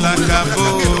osalaka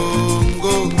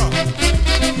bongo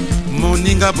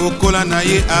Moninga bokola na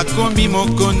ye akomi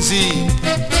mokonzi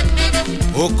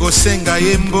Okosenga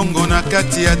ye mbongo na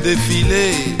kati ya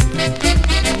defile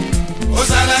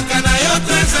Ozalaka na yo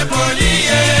très poli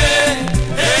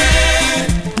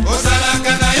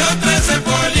Ozalaka na yo très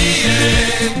poli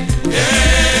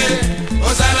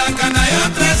Ozalaka na yo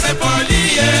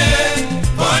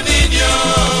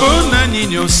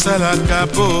osalaka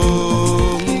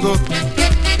bongo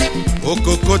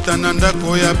okokota na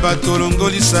ndako ya bato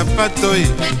olongoli sapato e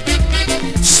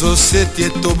soseti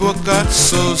etoboka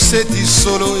soseti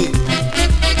solo e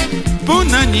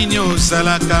mpona nini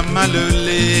ozalaka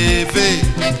maleleve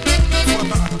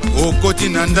okoti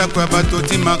na ndako ya bato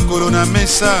ti makolo na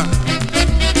mesa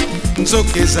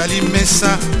nzoka ezali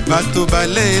mesa bato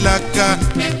balelaka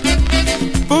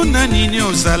mpona nini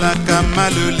ozalaka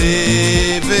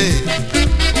maleleve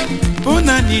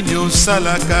mpona nini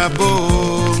osalaka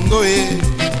bongo e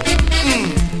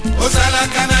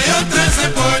ozalaka na yo trese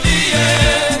poli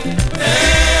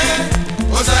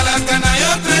ozalaka na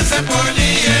yo trese poli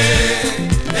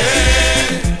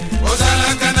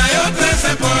ozalaka na yo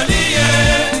trese poli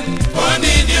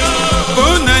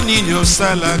mpona nini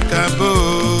osalaka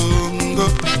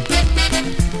bongo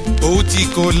outi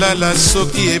kolala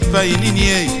soki epai nini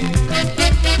e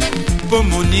mpo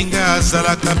moninga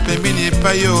azalaka pembeni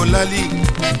epai olali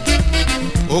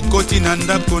okoti na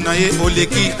ndako na ye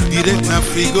oleki direct na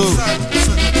frigo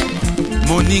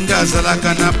moninga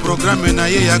azalaka na programe na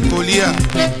ye ya kolia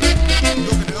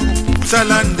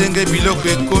tala ndenge biloko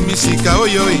ekomi sika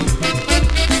oyo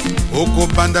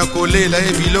okobanda kolela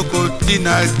ye biloko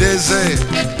tina desert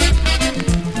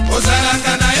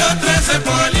ozalaka na yo trese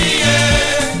poli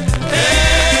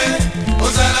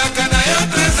ozalaka na yo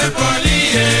trese poli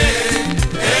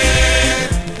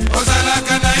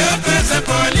ozalaka na yo trese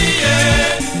poli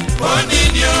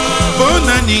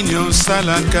mpona nini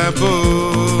osalaka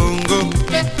bongo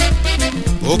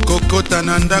okokota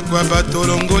na ndako ya bato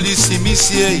olongoli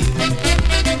simisi ei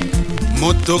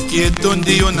motoki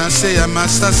etondi yo na se ya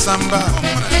masasamba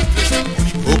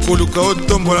okoluka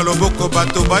otombola loboko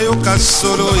bato bayoka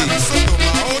solo e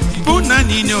mpona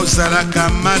nini ozalaka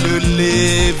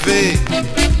maleleve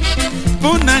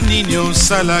mpona nini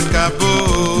osalaka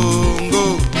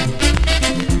bongo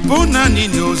mpona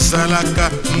nini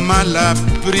ozalaka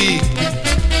malapri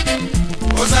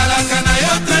ozalaka na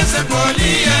yo trese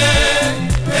poli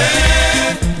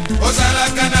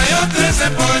ozalaka na yo trese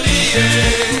poli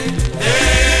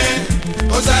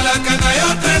ozalaka na yo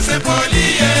trese poli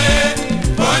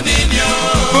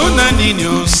mpona nini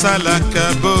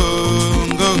osalaka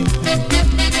bongo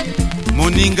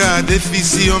moninga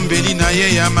adefisi ombeli na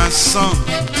ye ya mason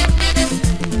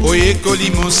oyekoli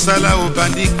mosala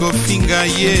obandi kofinga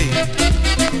ye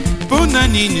mpona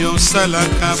nini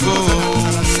osalaka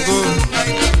bongo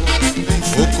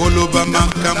okoloba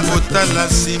makambo tala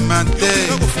nsima te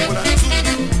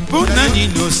mpona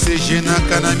nini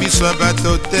osejenaka na miso ya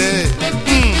bato te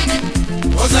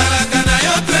ozalaka na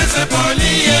yo trese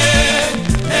poli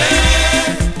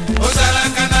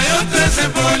ozalaka na yo trese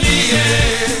poli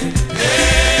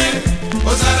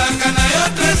ozalaka na yo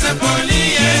trese poli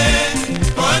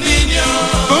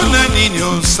mpona nini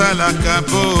osalaka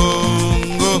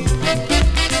bongo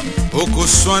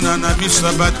okoswana na miso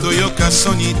ya bato yoka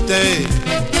soni te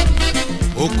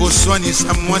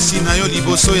okoswanisa mwasi na yo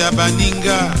liboso ya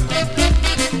baninga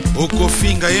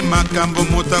okofinga ye makambo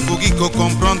moto akoki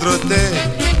kokomprendre te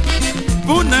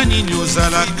mpona nini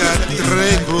ozalaka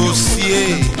très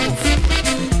grossier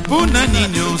mpona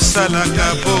nini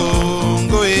osalaka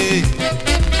bongo e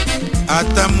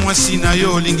ata mwasi na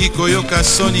yo olingi koyoka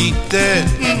soni te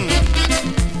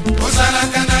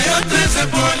ozalaka na yo trese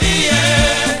poli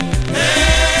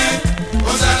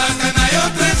ozalaka na yo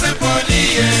trese poli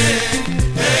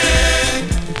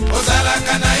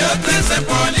ozalaka na yo trese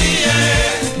poli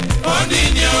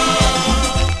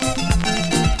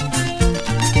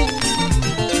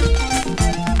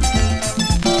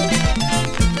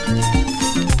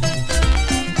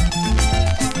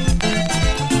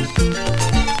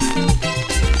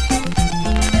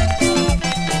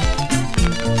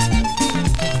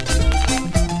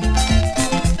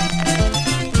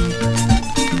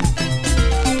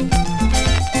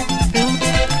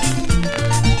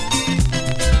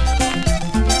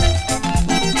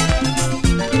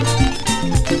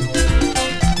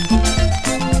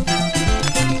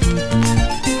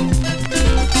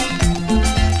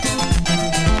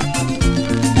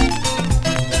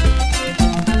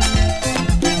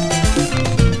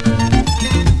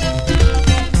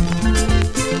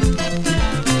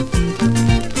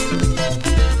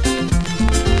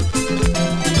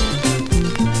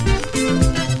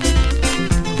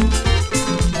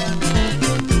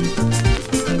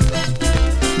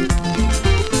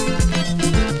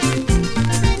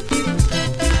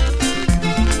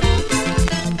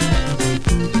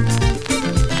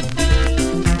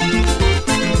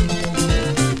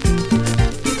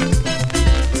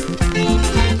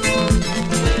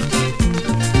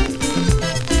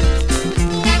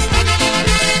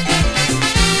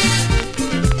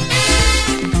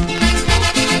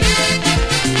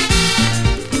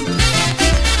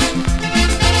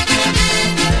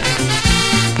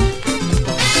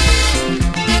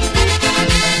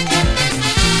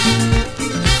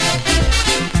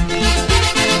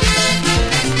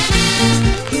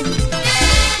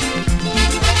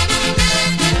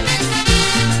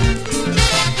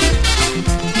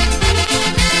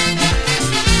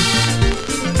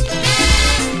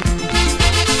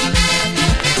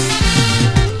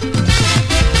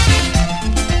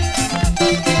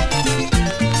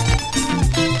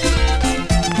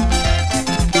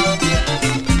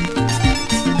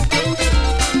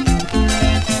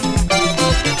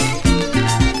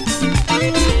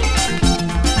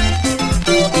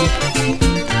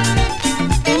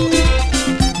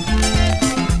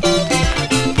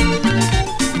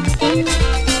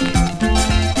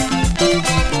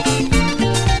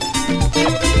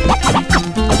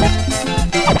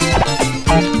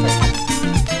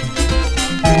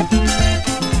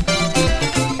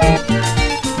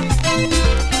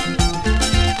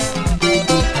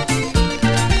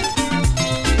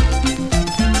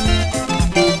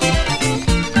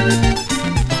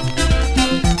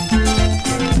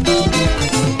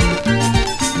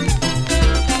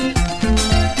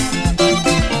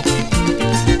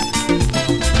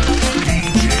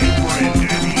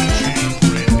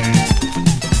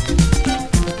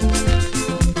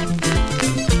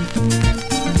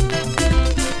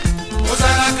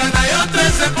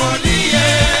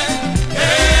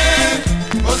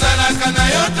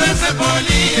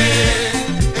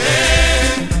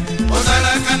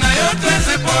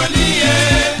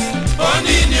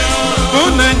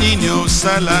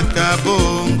osalaka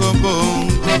bongo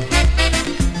bongo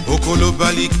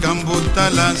okoloba likambo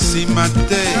tala nsima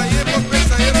te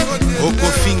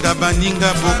okofinga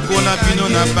baninga bokola bino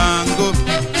na bango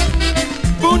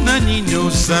mpona nini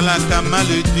osalaka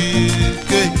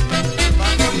maleduke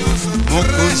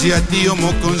mokonzi ati yo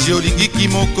mokonzi olingiki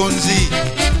mokonzi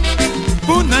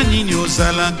mpona nini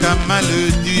ozalaka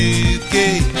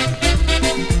maleduke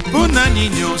mpona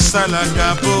nini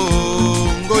osalaka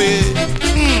bongo ye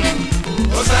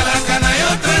ozalaka na yo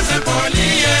trese poli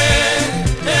ye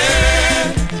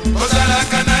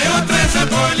ozalaka na yo trese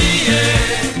poli ye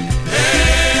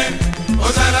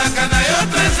ozalaka na yo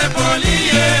trese poli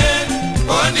ye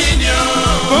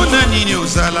mpona nini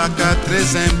ozalaka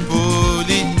tres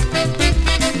impoli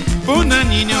mpona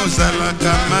nini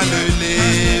ozalaka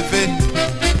maleleve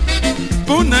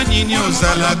mpona nini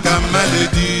ozalaka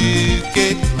maleduke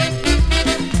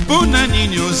mpona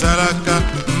nini ozalaka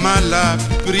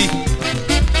malapri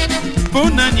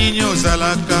mpona nini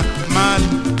ozalaka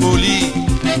malpoli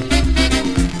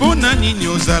mpona nini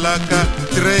ozalaka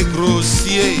très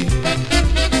grossier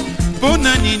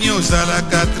mpona nini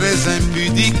ozalaka très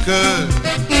impudique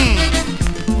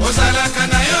ozalaka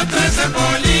na yo très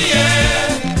poli ye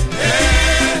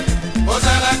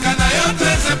ozalaka na yo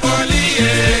très poli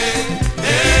ye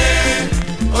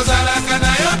ozalaka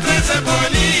na yo très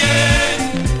poli ye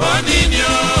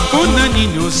mpona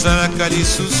nini ozalaka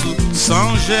lisusu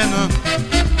sans gêne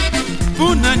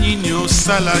mpona nini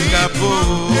osalaka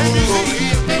bongo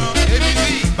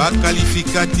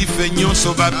bakalifikative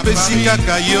nyonso bapesi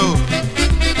kaka yo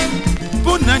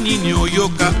mpona nini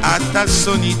oyoka ata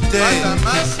soni te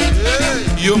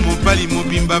yo mobali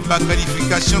mobimba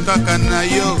bakalifikation kaka na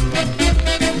yo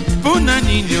mpona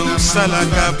nini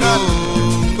osalaka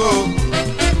bongo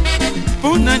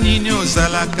mpona nini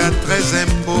ozalaka très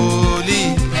impoli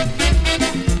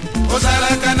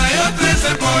ozalaka na yo très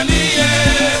poli ye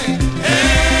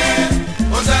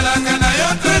ozalaka na yo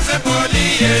très poli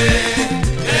ye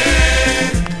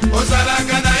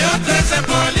ozalaka na yo très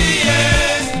poli ye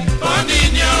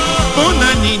mpona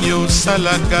nini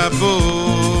osalaka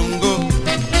bongo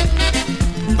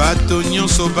bato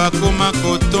nyonso bakoma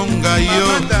kotonga yo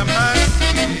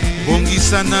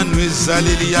bongisa nanu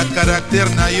ezaleli ya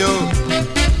karaktere na yo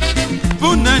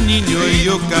mpona nini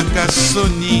oyokaka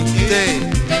soni te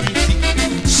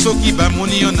soki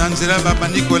bamoni yo na nzela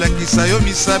babandi kolakisa yo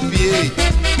misapi ye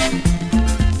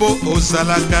mpo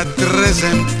ozalaka très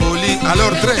impoli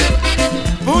alors très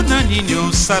mpona nini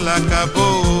osalaka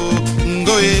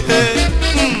bongo ye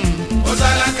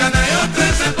ozalaka na yo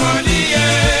très poli ye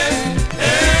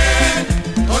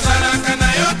ozalaka na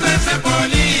yo très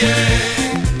poli ye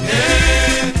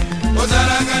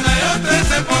ozalaka na yo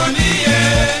très poli ye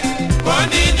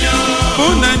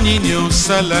mpona nini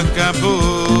osalaka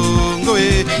bongo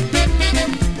ye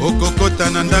okokota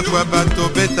na ndako ya bato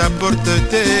beta porte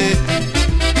te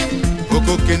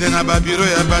okokende na babiro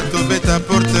ya bato beta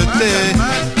porte te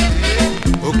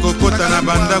okokota na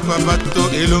bandako ya bato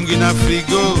elongi na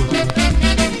frigo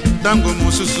ntango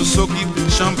mosusu soki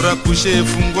chambre a couche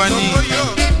efungwani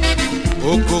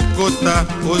okokota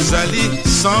ozali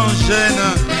sans gêne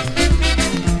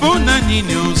mpona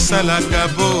nini osalaka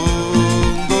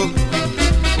bongo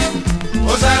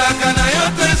ozalaka na yo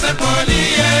très poli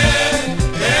ye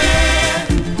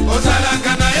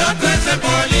ozalaka na yo très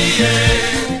poli ye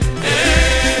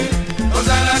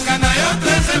ozalaka na yo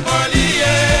très poli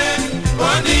ye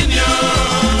oninyo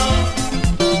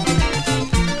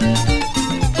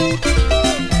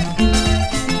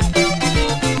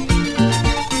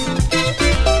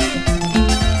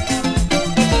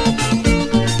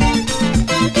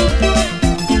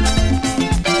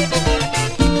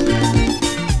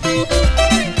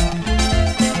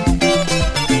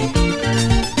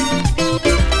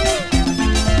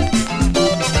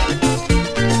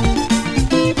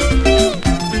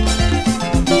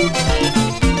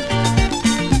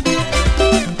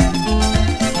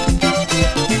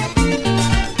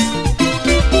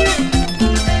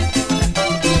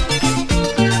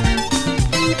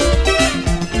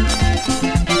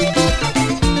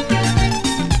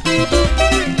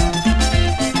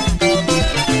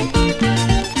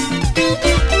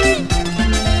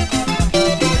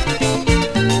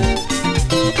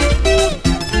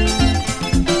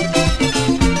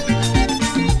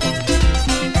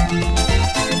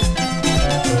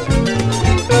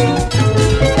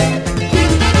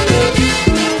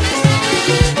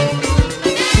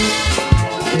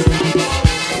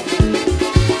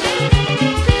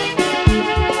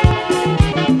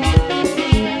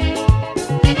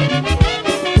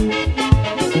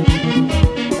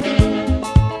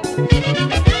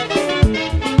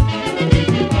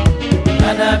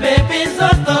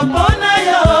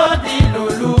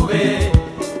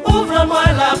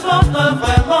la porte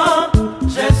vraiment,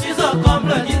 je suis au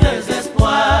comble du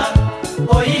désespoir.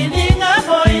 Oyininga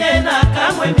boyena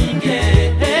kamwe minge.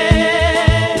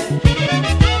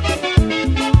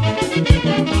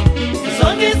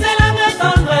 Zongiselanga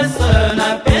tendresse na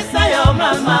pesa yo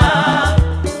mama.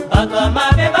 Bato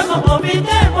mabe bako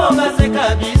profite po baseka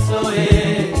biso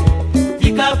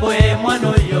tika boye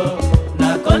mwana yo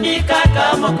nakoni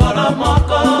kaka mokolo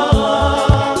moko.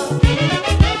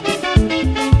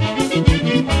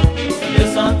 Le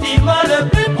sentiment le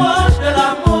plus proche de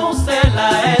l'amour c'est la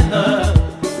haine.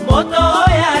 Moto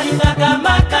yalingaka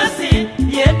makasi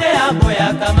yende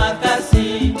aboyaka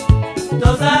makasi.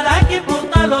 Tozalaki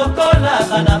pourtant lokola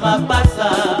bana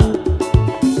mapasa.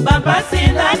 Bapasi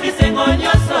na bisengo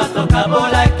nyonso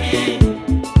tokabolaki.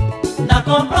 Na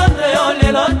comprendre yo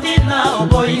lelo tina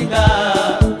oboyinga.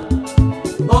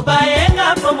 Obayenga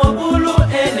po mobulu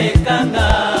elekanga.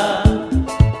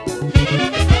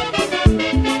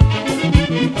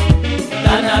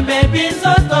 Kana baby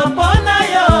nzoto pona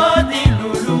yo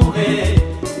dilulure.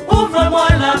 Ouvre-moi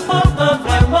la porte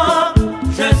vraiment,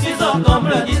 je suis au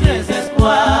comble du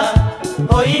désespoir.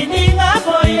 Oyininga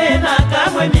boyena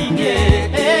kamwe minge.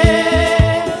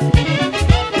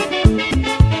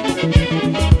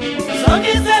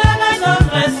 Zongiselanga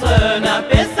tendresse na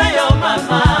pesa yo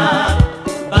mama.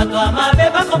 Bato amabe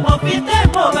bako profite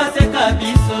po baseka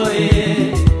biso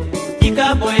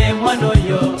tika boye mwana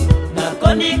yo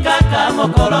nakoni kaka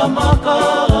mokolo moko.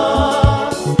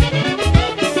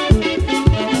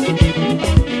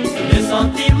 Le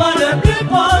sentiment le plus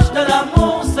proche de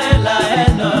l'amour c'est la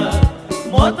haine.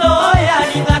 Moto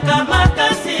yalingaka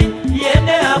makasi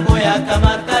yende aboyaka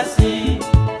makasi.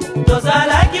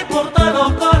 Tozalaki pourtant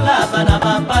lokola bana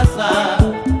mapasa.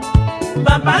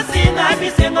 Bapasi na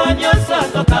bisengo nyonso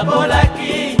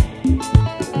tokabolaki.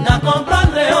 Na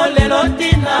comprendre yo lelo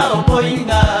tina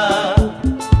oboyinga.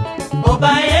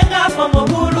 Obayenga po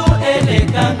mobulu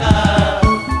elekanga.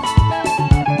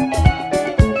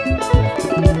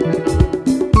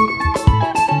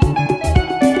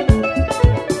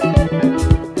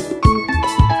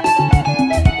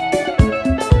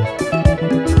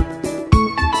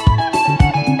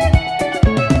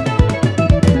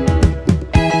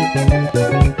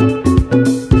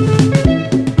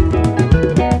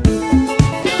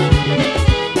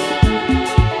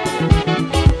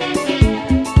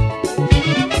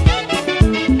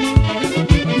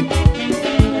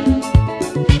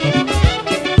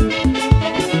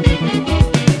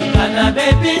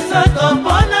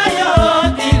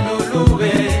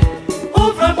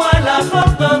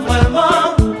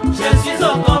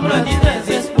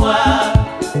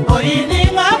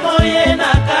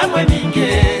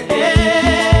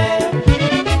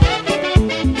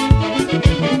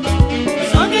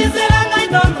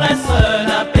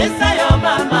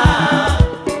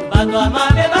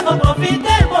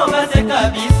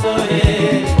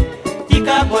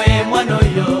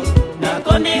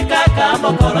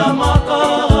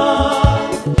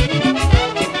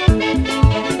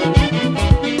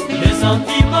 Le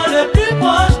sentiment le plus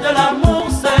proche de l'amour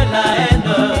c'est la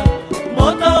haine.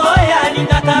 Moto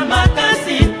yalingaka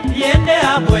makasi yende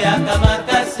aboyaka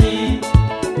makasi.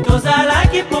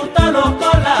 Tozalaki pourtant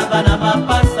lokola bana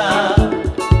mapasa.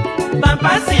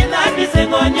 Bapasi na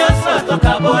bisengo nyonso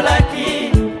tokabolaki.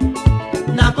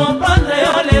 Na comprendre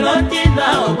yo lelo tina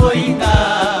oboyinga.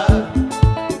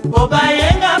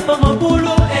 Obayenga po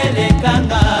mobulu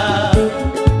elekanga.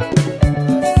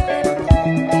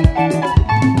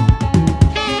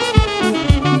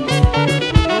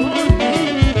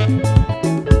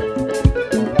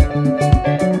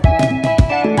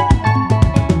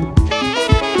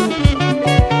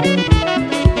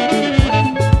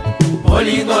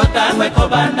 Bolingo tango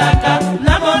ekobandaka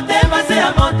na motema se ya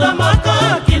moto moko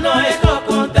kino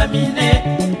ekokontamine.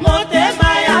 Motema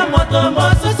ya moto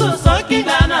mosusu soki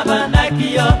nga na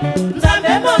bandaki yo.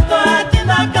 Nzambe moto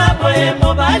atinaka boye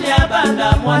mobali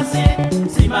abanda mwasi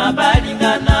sima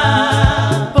balingana.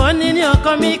 Ponini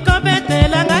okomi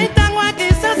kobetela ngai ntango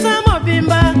akisasa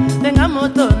mobimba. Ndenga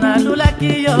moto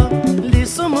nalulaki yo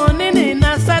lisumu nini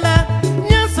nasala.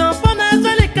 Nyonso mpo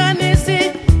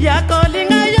nazolikanisi ya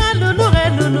kolinga yo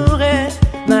lulure.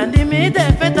 Nandimi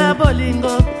defeta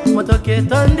bolingo moto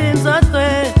ketondi nzoto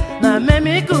na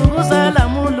memi kuruzala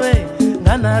mulwe.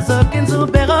 Nga nazoki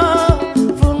nzubero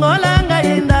fungola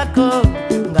ngai ndako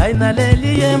ngai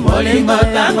naleli ye molingo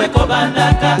tango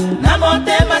ekobandaka na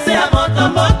motema se ya moto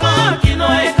moko kino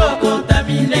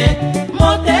ekokontamine.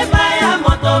 Motema ya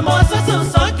moto mosusu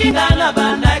soki nga na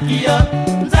bandaki yo.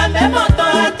 Nzambe moto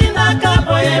atinaka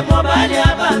boye mobali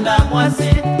abanda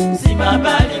mwasi sima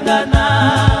balingana.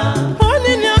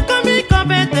 Ponini okomi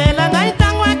kobetela ngai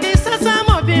ntango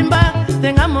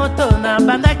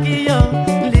nabandaki yo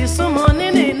lisumu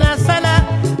nini nasala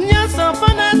nyonso mpo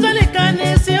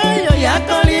nazolikanisi oyo ya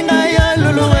kolinga yo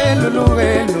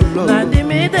luluwe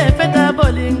nandimi defeta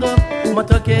bolingo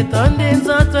motoki etondi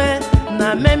nzotwe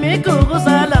namemi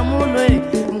kurusala mulwe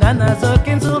nga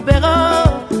nazoki nzubero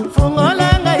fungola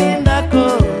ngai ndako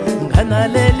nga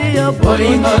naleli yo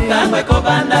bolingo ntango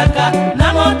ekobandaka na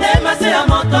motema se ya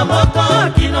moto moko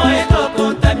kino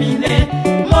ekokontamine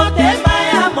motema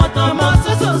ya moto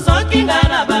mosusu soki nga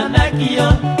nabandaki yo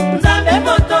nzambe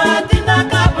moto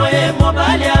atindaka boye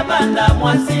mobali abanda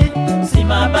mwasi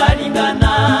nsima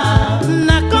balingana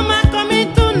nakomakomi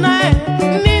tuna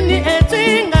nini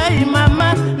etui ngai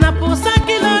mama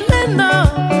napusaki lolendo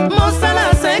mosala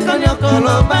seko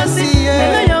nyokolo basi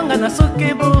lelo yonga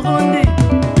nasuki burundi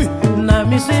na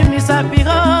misui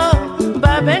misapiro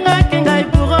babengaki ngai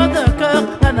bourreau de cœur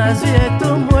nga nazwi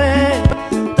etumbwe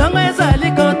ntongo ezali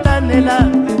kotanela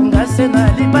nga se na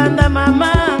libanda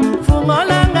mama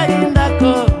fungola ngai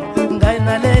ndako ngai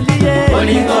naleli ye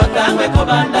bolingo ntango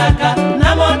ekobandaka na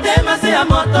motema se ya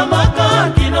moto moko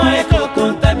kino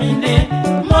ekokontamine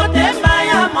motema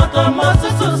ya moto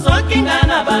mosusu soki nga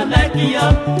nabandaki yo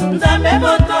nzambe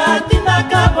moto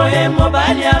atindaka boye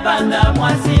mobali abanda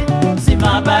mwasi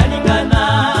nsima balingana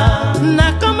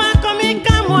nakomakomi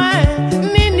kamwe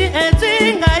nini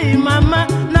etui ngai mama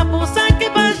napusaki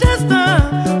bageste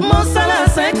mosala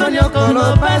seko nyokolo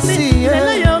pasi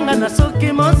lelo yonga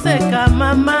nasuki moseka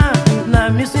mama na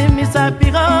misui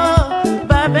misapiro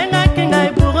babengaki ngai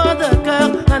bourreau de cœur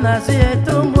nga nazwi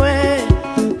etumbwe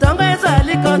ntongo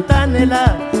ezali kotanela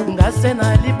nga se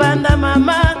na libanda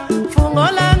mama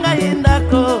fungola ngai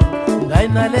ndako ngai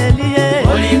naleli ye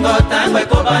bolingo ntango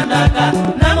ekobandaka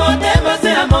na motema se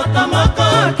ya moto moko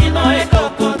kino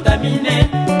ekokontamine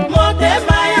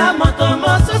motema ya moto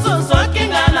mosusu soki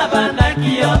nga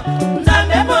nabandaki yo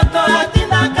nzambe moto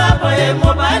atindaka boye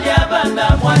mobali abanda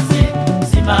mwasi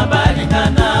nsima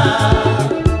balingana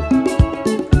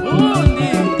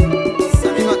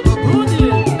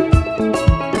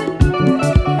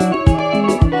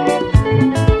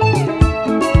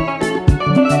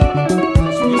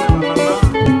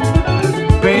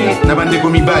na bandeko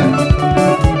mibali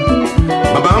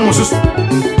babanga mosusu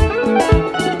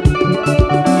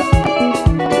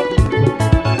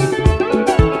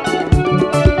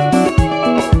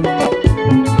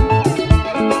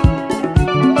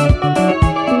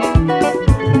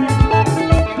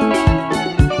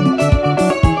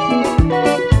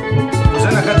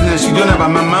toza na kati na studio na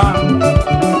bamama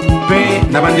mpe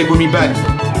na bandeko mibali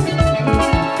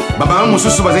babanga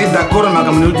mosusu bazali d'accord na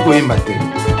makambo nauti koyemba te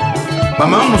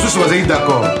bamama mosusu bazali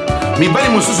d'accord mibali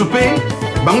mosusu mpe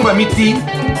bango bamiti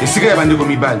esika ya bandeko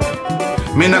mibali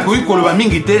me nakoki koloba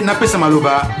mingi te napesa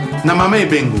maloba na mama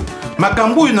ebengo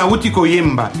makambo oyo nauti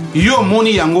koyemba yo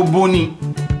omoni yango boni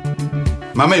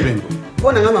mama ebengo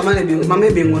mpo nanga mama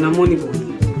ebengo namoni boye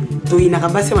toyinaka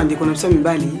basi ya bandeko na biso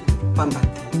mibali pamba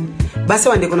te basi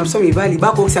ya bandeko na biso mibali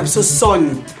bakokisa biso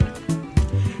soni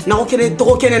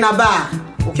tokokende na bar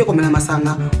oke komela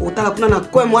masanga otala kuna na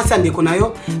kwe mwasi ya ndeko na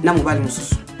yo na mobali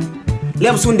mosusu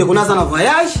lia mosusu ndeko naza na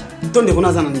voyage to ndeko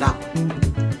naza na ndako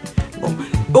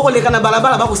okoleka na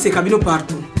balabala bakoseka bino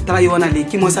partout tala yo wana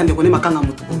leki mwasi ya ndeko ne makanga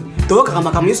motu boye toyokaka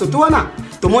makambo nyonso tu wana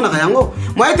tomonaka yango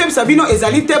moye toyebisa bino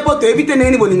ezali te mpo toyebi te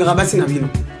ndenge bolingaka basi na bino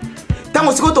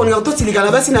ntango sikoyo tolingaka tosilika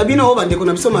na basi na bino oyo bandeko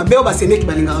na biso mabe oyo basemeki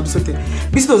balingaka biso te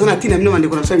biso toza na ntina bino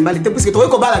bandeko na biso mibali te puisque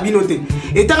tokoki kobala bino te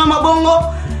etanga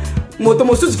mabongo moto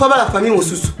mosusu fa bala famille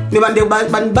mosusu me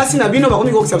basi na bino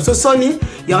bakomi kokisa biso soni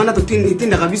ya wana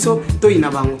totindaka biso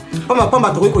toyina bango pamba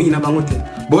tokoki koyina bango te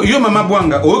bo yo mama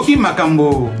bwanga oyoki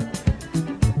makambo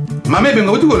mama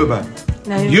ebengo oti koloba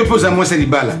yo mpoza mwasi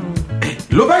libala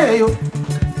loba ya yo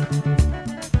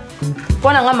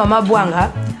mpo na nga mama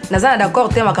bwanga naza na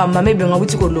d'accord te makambo mama ebengo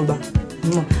oti koloba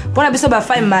mpo na biso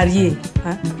bafemme marie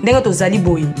ndenge tozali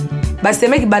boye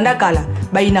basemeki banda kala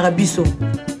bayinaka biso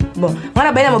bon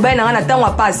ngana bayina mobali na nga na ntango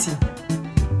apasi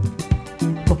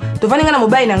bon tovandi nga na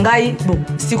mobali na ngai bon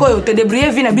sikoyo te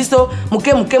débrouiller vi na biso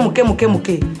moke bon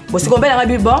sikoyo mobali na ngai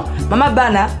bi bon mama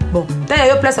bana bon taya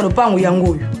yo place ya lopangu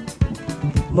yango oyo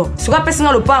bon sikoyo apesi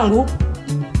nga lopangu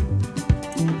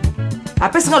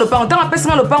ntango apesi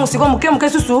nga lopangu sikoyo moke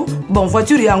susu bon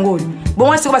voiture yango oyo bon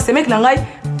wana sikoyo basemeki na ngai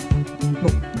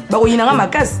bon bakoyina nga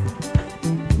makasi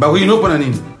bakoyina mpo na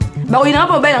nini bakoyina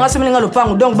mpo mobali na nga someli nga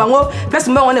lopangu donc bango place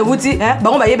mobali wana ewuti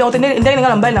bango bayebi yango te ndenge nga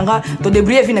na mobali na nga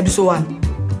todébrouiller vi na biso wana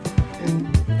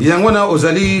yango wana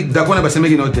ozali d'accord na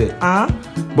basemeki no te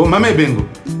bon mama ebengo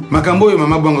makambo oyo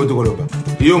mama bwanga oyo tokoloba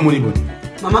yo omoni boni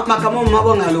makambo mama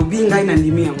bwanga alobi ngai na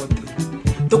ndimi yango te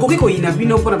tokoki koyina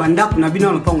bino mpo na bandako na bino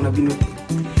na lopangu na bino te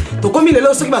tokomi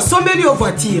lelo soki basombeli yo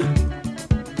voiture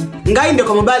ngai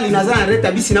ndeko mobali naza na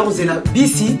reta bisi na kozela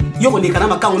bisi yo koleka na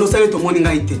makango nosali tomoni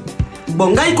ngai te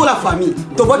bon ngai kola famille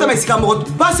tobotama esika moko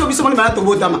pasi yo biso moni bana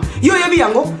tobotama yo yebi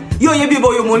yango yo yebi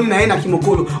boyo moni na ye na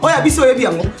kimokolo oya biso yebi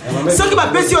yango soki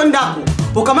bapesi yo ndako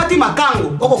okamati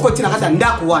makango okokoti na kata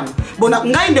ndako wana bona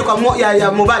ngai ndeko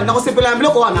ya mobali nakosepela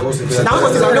biloko wana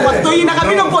nakosepela biloko toyinaka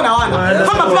bino mpona wana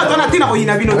kama papa tona tina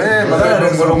koyina bino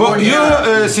bon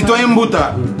yo citoyen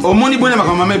mbuta omoni bone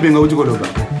makambo mama ebenga uti koloba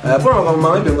pour makambo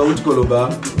mama ebenga uti koloba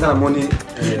na moni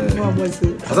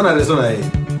aza na raison na ye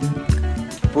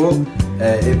po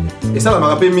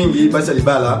esalamaka mpe mingi basi ya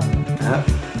libala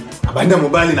abanda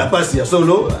mobali na pasi ya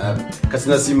solo kasi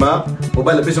na nsima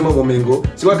mobali apesi mwa bomengo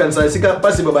sikoyo akanisa esika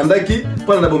pasi babandaki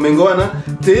mpona na bomengo wana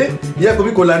te ye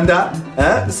akomi kolanda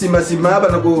nsima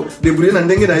bana kodebrouille na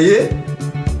ndenge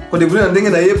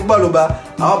na ye po baloba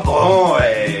bon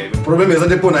problème eza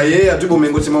nde mpo na ye atui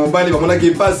bomengo nsima mobali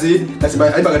bamonaki pasi kasi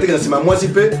ayebaka teke na nsima mwasi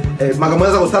mpe makambo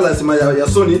aza kosala nsima ya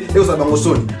soni ekosala bango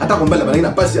soni atako mobali abandaki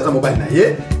na pasi aza mobali na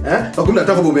ye bakomi na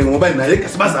atako bomengo mobali na ye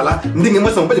kasi bazala ndenge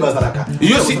mwasi na mobali bazalaka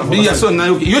ya soni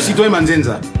nayoki yo citoyen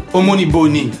manzenza omoni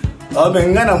boni mais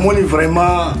ngai namoni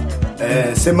vraiment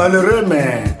c'est malheureux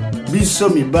mais biso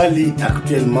mibali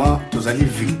actuellement tozali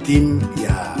victime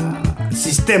ya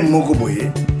système moko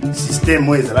boye système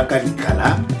oyo ezalaka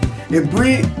likala et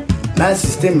puis na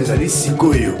système ezali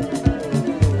sikoyo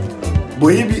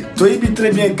toyebi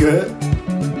très bien que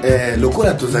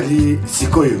lokola tozali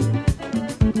sikoyo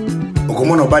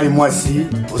okomona obali mwasi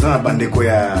oza na bandeko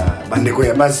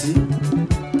ya basi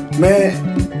mais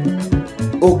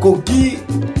okoki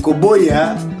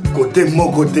koboya kote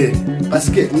moko te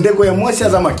parce que ndeko ya mwasi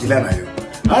aza makila na yo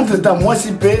entre temps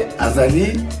mwasi mpe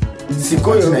azali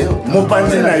sikoyo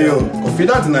mopanzi na yo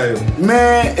confidente na yo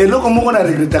mais eloko moko na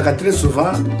regretaka très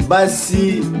souvent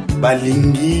basi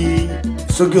balingi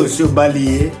soki osi obali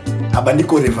ye abandi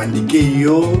korevendike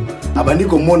yo abandi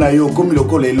komona yo komi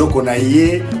lokola eloko na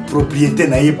ye propriété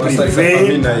na ye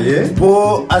privé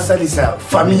po asalisa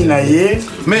famille na ye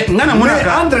mais nga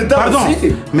namonaka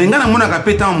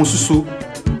mpe ntango mosusu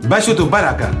basi oyo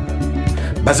tobalaka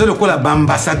baza lokola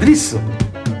baambassadrice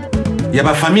ya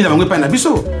bafamille na bango epai na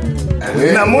biso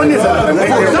namoni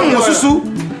ntango mosusu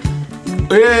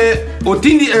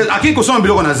otindi akei kosoma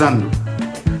biloko na zando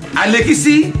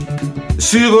alekisi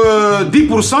sur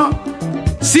 10%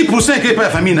 6% ekei epai ya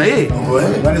famille na ye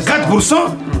 4%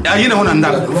 aye nango na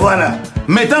ndako voilà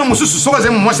mais ntango mosusu soki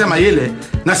azali mwasi ya mayele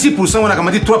na 6% wana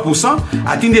akamati 3%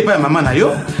 atindi epai ya mama na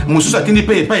yo mosusu atindi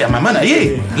mpe epai ya mama na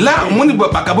ye la omoni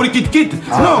bakaboli kitkit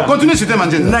non continue sute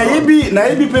manzenza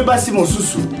nayebi mpe basi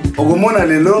mosusu okomona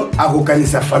lelo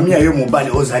akokanisa famille ya yo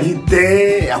mobali ozali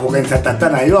te akokanisa tata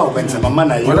na yo akokanisa mama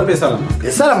na yo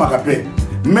esalamaka mpe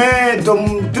mais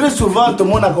très souvent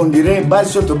tomonaka ondire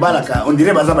basi oyo tobalaka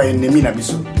ondire baza baennemi na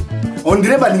biso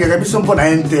ondire balingaka biso mpo na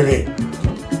intérêt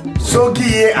soki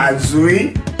ye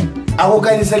azwi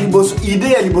akokanisa liboso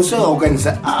ide ya liboso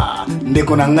akokanisa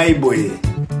ndeko na ngai boye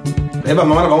eba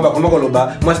mama na bango bakoma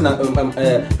koloba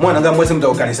mwana nga mwasi mutu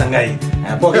akokanisa ngai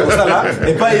po kosala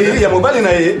epai ya mobali na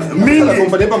ye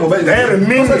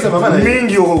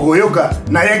mingi okoyoka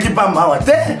nayaki pamba awa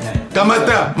te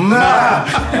kamata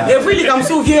epuis likambo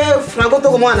mosusu vie franco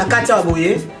tokomona na kati awa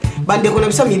boye bandeko na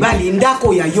biso mibali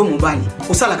ndako ya yo mobali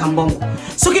osalaka mbongo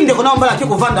soki ndeko na mobali ake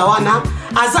kovanda wana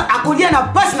aza akolia na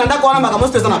pasi na ndako wana makambo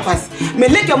mosusu eza na pasi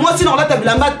mais leke mwasi na kolata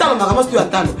bilamba talo makambo mosusu ya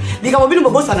talo likambo bino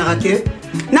bobosanaka ke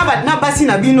na basi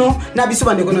na bino na biso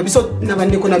bandeko na biso na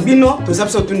bandeko na bino toza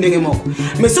biso tu ndenge moko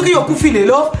mais soki yokufi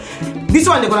lelo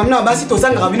biso bandeko na bino na basi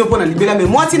tozangaka bino mpo na libela mais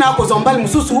mwasi na akozwa mobali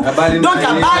mosusu donc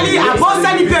abali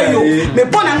abosani mpe yo mais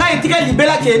mpo na ngai etika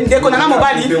libela ke ndeko na nga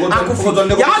mobali akufi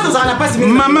yango tozala na pasi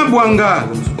mama bwanga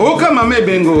oka mama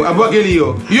ebengo abwakeli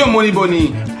yo moni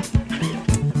boni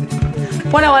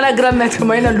mpona wana grand maître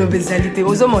moye na loba ezali te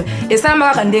ozomona esalama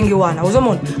kaka ndenge wana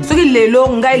ozomona soki lelo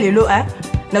ngai lelo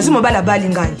nazwi mobali abali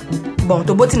ngai bon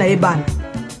toboti na ye bana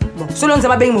bon solo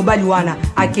nzambe abengi mobali wana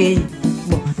akei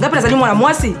bon ngai mpe nazali mwana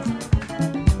mwasi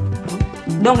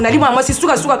donc nali mwana mwasi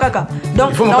sukasuka kaka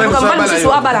donc mobali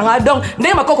mosusu abala nga donc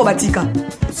ndenge makoko batika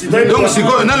donc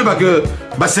sikoyo naloba ke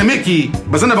basemeki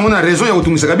baza na bango na raison ya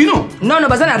kotungisaka bino non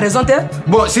baza na raison te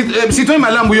bon citoyen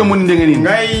malambu yo moni ndenge nini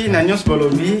ngai na nyonso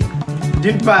balobi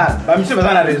d'une part bamiso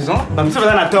baza na raison bamiso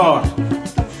baza na tort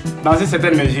dans une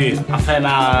certaine mesure enfin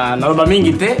naloba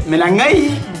mingi te mais na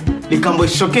ngai likambo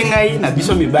choqué ngai na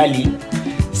biso mibali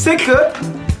c'est que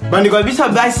bandeko ya biso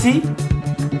basi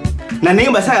na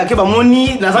ndenge basalaka ke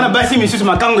bamoni naza na basi misusu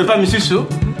makango epa misusu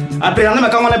apréhender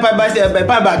makango wana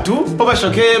epa batu mpo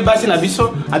bachoke basi na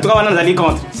biso en tout cas wana nazali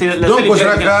contre donc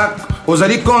ozalaka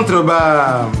ozali contre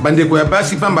bandeko ya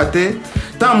basi pamba te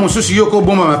tant mosusu yo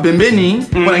kobomba mapembeni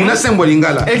mpona ngina sembo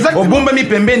lingala obombami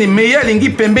pembeni me ye alingi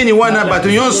pembeni wana bato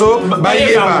nyonso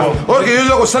bayeba orke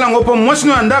yo kosala yango mpo mwasi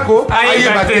no ya ndako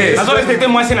ayeba te azorespecte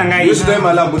mwasi na ngai yo sitaye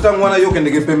malamu ntango wana yo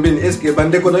kendeke pembeni estce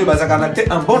bandeko na yo bazalaka na te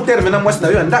en bon terme na mwasi na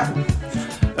yo ya ndako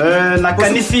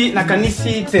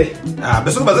nakanisi te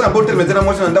soki baza na bon terme te na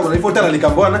mwasi na ndako na ifo tala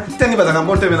likambo wana teni bazalaka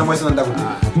bon terme na mwasi na ndako te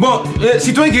bon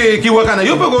citoyen kiwakana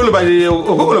yo mpe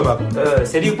okokoloba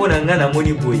cedi mpo na ngai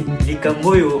namoni boye likambo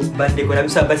oyo bandeko na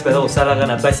biso ya basi baza kosalaka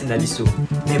na basi na biso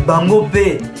me bango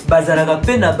mpe bazalaka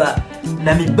mpe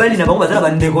na mibali na bango bazala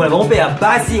bandeko na bango mpe ya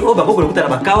basi oyo bakoki lokuta na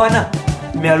baka wana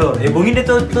me alors ebongi nde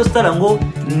tosala yango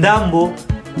ndambo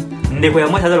ndeko ya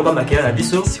mwasi aza loka makela na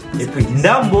biso epuis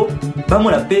ndambo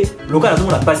bamona mpe loka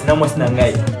nazomona mpasi na mwasi na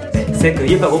ngai c'est que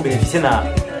ye mpe akobénéficie na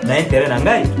intérêt na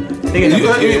ngai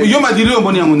yo madili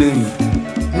omboni yango ndenge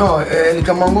non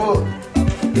likambo yango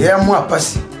eya mwa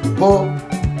pasi mpo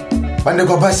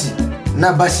bandeko basi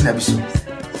na basi na biso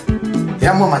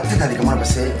eya mwa mateka likambo na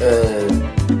basi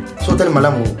so otali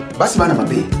malamu basi bana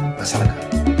mabe basalaka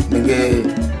ndenge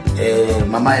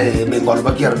mama ebengo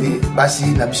alobaki alobi basi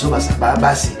na biso basi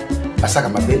basaka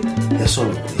mabe ya solo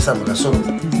esalaka solo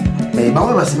me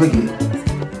bango basemeki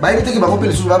bayebi teki bango mpe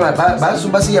lisusu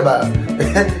basi ya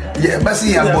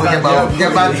basi ya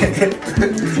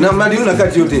na madiu na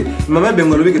kati yo te mama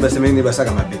ebengo alobiki basemeki ne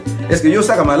basaka mabe est ce que yo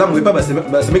osaka malamu epa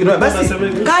basemeki no ya basi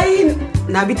ngai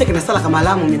nabi teke nasalaka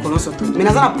malamu mikolo nyonso to me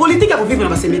naza na politike ya kovivre na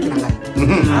basemeki na ngai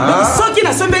soki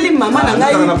nasombeli mama na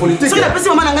ngai soki napesi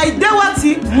mama na ngai de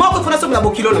wati moko fona sombela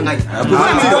bokilo na ngai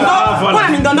mpona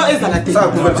mindondo ezala te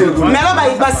me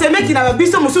alo basemeki na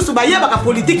biso mosusu bayebaka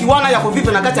politiki wana ya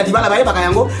kovivre na kati ya libala bayebaka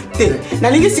yango te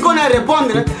nalingi sikoyo na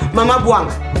répondre mama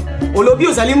bwanga olobi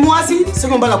ozali mwasi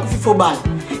soki mobala kufi fo bala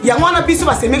yango wana biso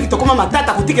basemeki tokoma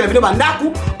matata kotikela bino bandako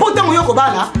mpo ntango yo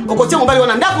kobala okotia mobali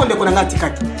wana ndako ndeko na ngai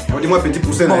atikaki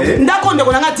ndako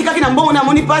ndeko na ngai atikaki na mbongo na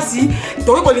amoni mpasi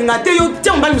tokoki kolinga te yo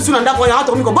tia mobali mosusu na ndako wana yango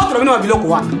tokomi kobotola bino babiloko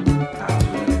wana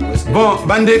bon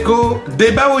bandeko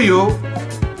deba oyo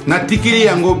natikeli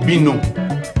yango bino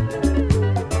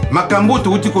makambo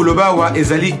tokuti koloba awa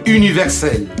ezali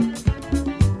universel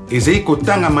ezali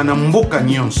kotangama na mboka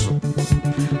nyonso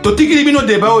totikeli bino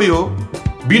deba oyo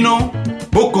bino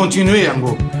bokontinue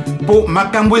yango mpo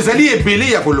makambo ezali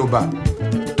ebele ya koloba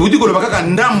tokuti koloba kaka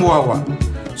ndambo awa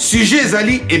sujet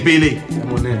ezali ebele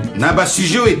na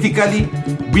basujet oyo etikali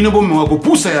bino bomewa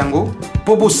kopusa yango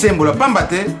mpo bosembola pamba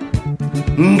te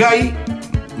ngai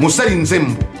mosali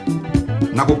nzembo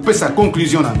na kopesa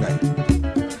conclusion na ngai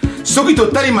soki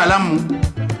totali malamu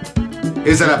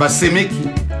ezala basemeki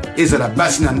ezala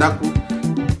basi na ndako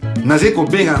nazali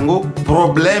kobenga yango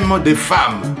problème de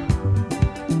femme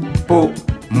mpo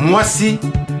mwasi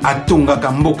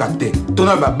atongaka mboka te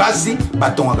tona babasi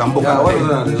batongaka mboka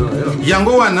te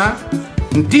yango wana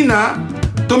ntina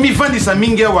tomifandisa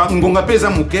mingi awa ngonga mpe eza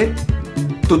moke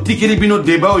totikeli bino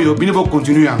deba oyo bino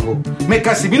bokontinue yango me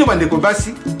kasi bino bandeko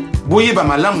basi boyeba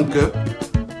malamu ke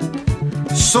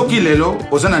soki lelo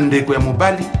oza na ndeko ya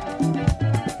mobali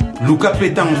luka mpe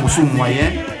ntango mosusu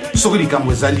moyen soki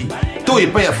likambo ezali to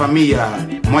epai ya famille ya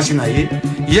mwasi na ye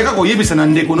yaka koyebisa na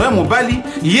ndeko na ye mobali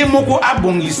ye moko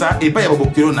abongisa epai ya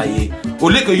babokilo na ye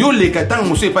oleke yo leka ntango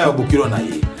mosusu epai ya babokilo na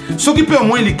ye soki mpe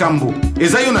omoi likambo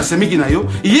eza yo na semiki na yo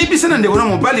yebisa na ndeko na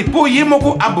mobali mpo ye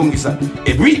moko abongisa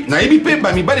epui nayebi mpe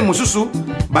bamibali mosusu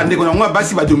bandeko na ngo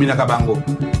basi badominaka bango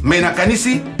me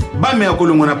nakanisi bameka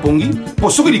kolongwa na pongi mpo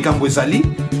soki likambo ezali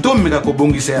tomeka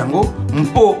kobongisa yango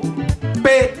mpo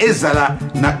mpe ezala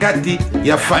na kati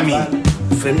ya famille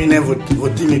féminin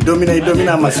votini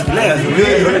domina masculin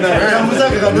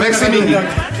merci mingi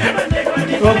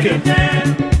ok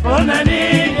ona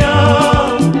niño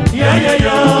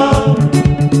yo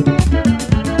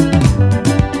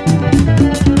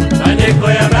bandeko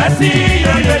ya basi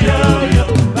yo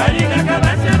balingaka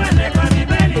basi bandeko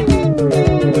mibali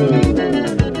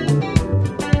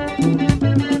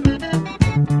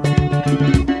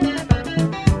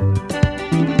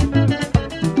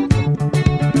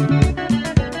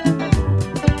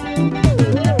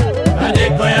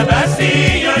bandeko ya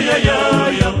basi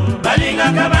yo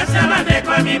balingaka basi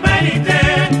bandeko mibali te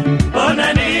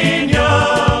ona niño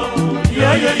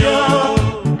yo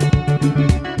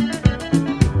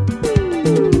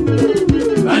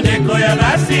bandeko ya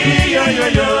basi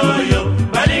yo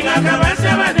balingaka basi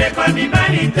bandeko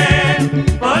mibali te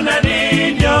ona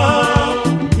niño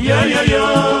yo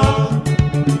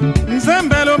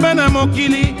nzambe aloba na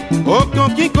mokili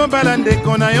okoki kobala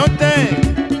ndeko na yo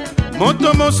te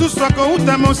moto mosusu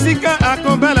akouta mosika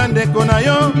akobala ndeko na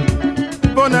yo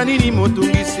mpona nini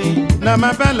motungisi na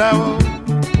mabala o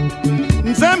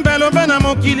nzambe aloba na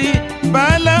mokili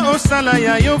bala osala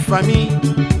ya yo fami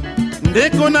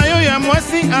ndeko na yo ya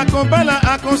mwasi akobala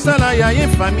akosala ya ye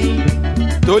fami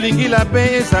tolingila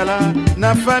mpe ezala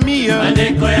na famille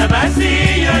bandeko ya basi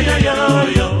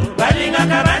yoyoyoyo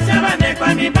balingaka basi ya bandeko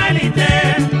ya mibali te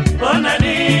mpona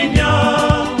ninyo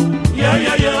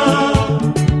yoyoyo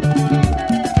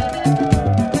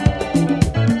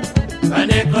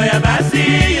bandeko ya basi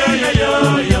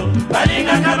yoyoyoyo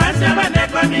balingaka basi ya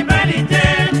bandeko ya mibali te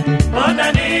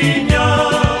mpona ninyo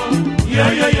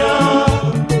yoyoyo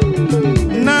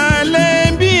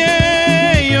nalembi ye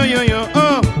yoyoyo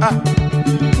oh ah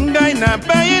ngai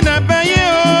nabaye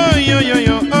oh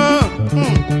yoyoyo oh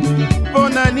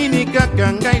mpona nini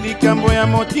kaka ngai likambo ya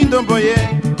motindo boye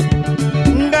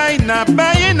ngai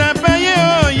nabaye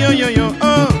oh yoyoyo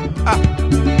oh ah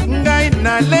ngai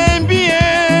nalembi ye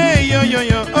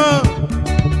yoyoyo oh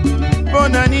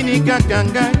mpona nini kaka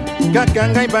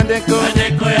ngai bandeko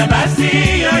ya basi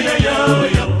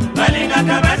yoyoyoyo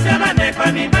balingaka basi ya bandeko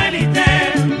ya mibali te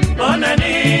mpona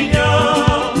ninyo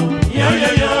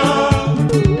yoyoyo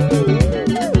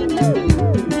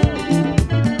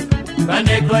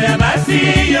bandeko ya basi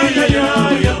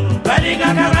yoyoyoyo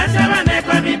balingaka basi ya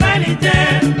bandeko ya mibali te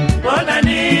mpona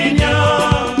ninyo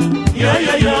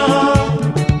yoyoyo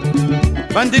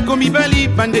bandeko mibali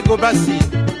bandeko basi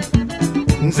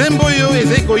nzembo oyo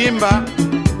ezali koyemba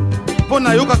mpo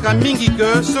nayokaka mingi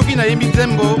ke soki nayembi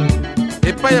nzembo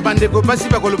epai ya bandeko basi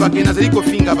bakolobaka nazali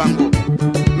kofinga bango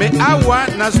me awa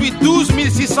nazwi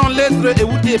 12600 lettre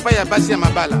euti epai ya basi ya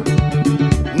mabala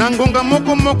na ngonga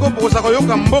moko boza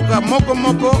koyoka mboka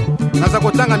moko naza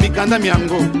kotanga mikanda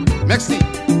yango merci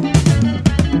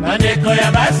bandeko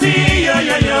ya basi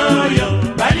yoyoyoyo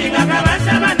balingaka basi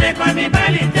ya bandeko ya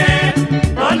mibali te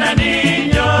mpona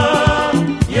ninyo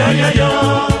yoyoyo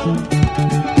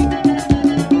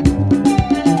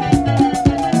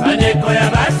bandeko ya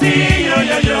basi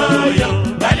yoyoyoyo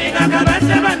balingaka basi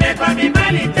ya bandeko ya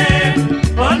mibali te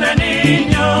mpona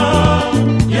ninyo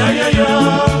yoyoyo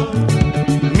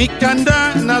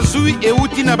mikanda nazwi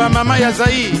euti na bamama ya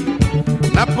Zaïre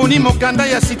naponi mokanda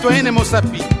ya citoyenne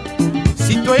Mosapi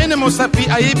citoyenne Mosapi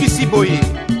ayebisi boye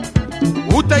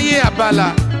uta ye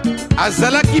abala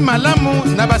azalaki malamu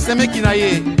na basemeki na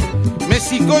ye me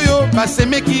sikoyo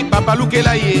basemeki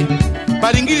babalukela ye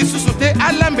balingi lisusu te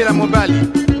alambela mobali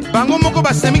bango moko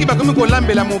basemeki bakomi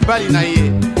kolambela mobali na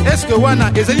ye eske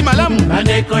wana ezali malamu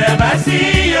bandeko ya basi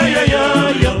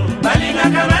yoyoyoyo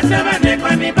balingaka basi ya bandeko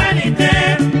ya mibali te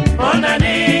mpona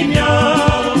ninyo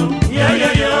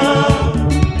yoyoyo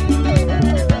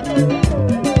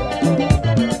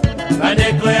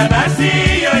bandeko ya basi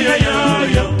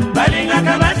yoyoyoyo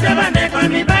balingaka basi ya bandeko ya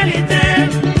mibali te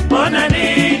mpona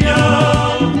ninyo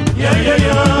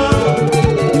yoyoyo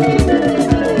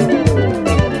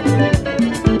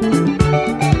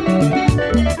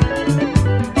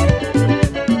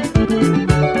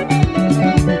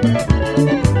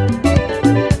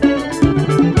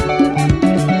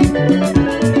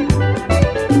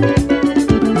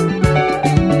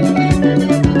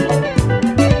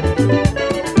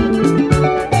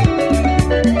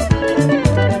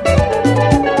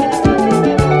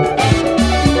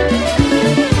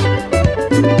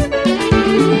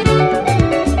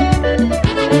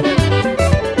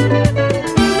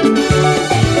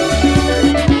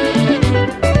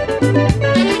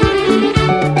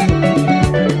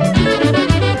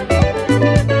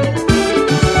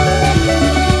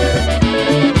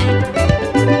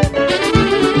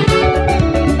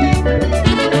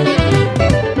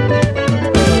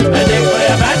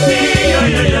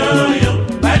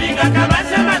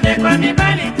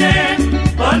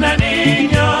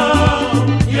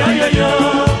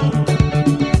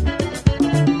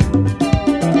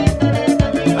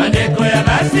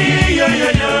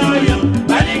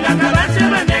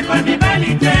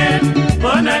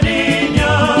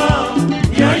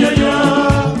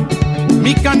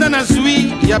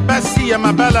ya basi ya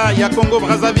mabala ya Congo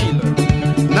Brazzaville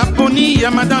naponi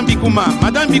ya Madame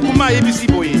Bikuma ayebisi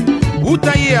boye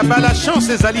uta ye abala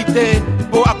chance ezali te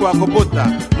mpo akobota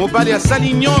mobali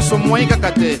asali nyonso moyen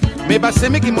kaka te me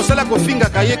basemeki mosala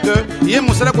kofingaka ye ke ye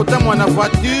mosala kotamwa na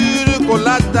voiture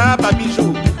kolata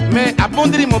babiju me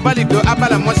abondeli mobali ke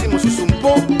abala mwasi mosusu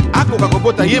mpo akoka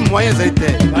kobota ye moyen ezali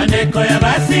te bandeko ya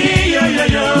basi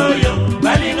yoyoyoyo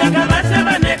balingaka basi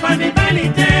bandeko ya mibali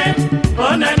te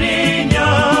mpona ninyo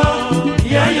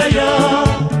yoyoyo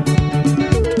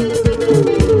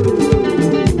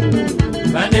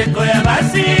bandeko ya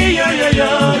basi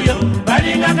yoyoyoyo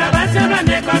balingaka basi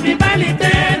bandeko ya mibali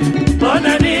te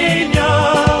mpona ninyo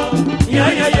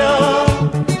yoyoyo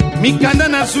mikanda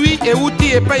nazwi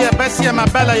euti epai ya basi ya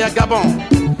mabala ya Gabon.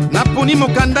 Naponi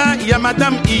mokanda ya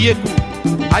madame Iyeku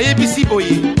ayebisi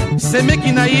boye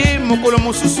semeki na ye mokolo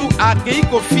mosusu akei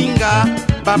kofinga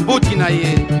baboti na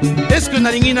ye. Eske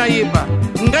nalingi na yeba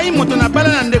ngai moto na bala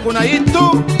na ndeko na ye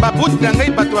to baboti na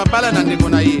ngai bato babala na ndeko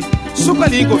na ye. Soki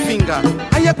alingi kofinga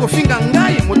aya kofinga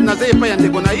ngai moto naza epai ya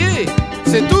ndeko na ye.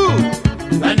 C'est tout.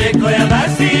 Bandeko ya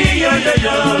basi yo yo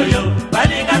yo yo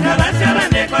balingaka basi ya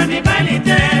bandeko mibali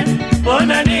te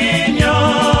mpona ninyo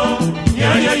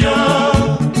yo yo yo.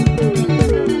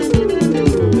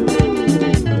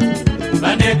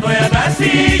 Bandeko ya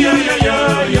basi yo yo yo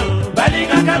yo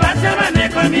balingaka basi ya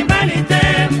bandeko mibali te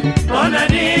mpona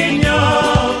ninyo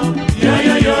yo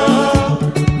yo yo.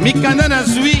 Mikanda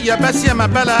nazwi ya basi ya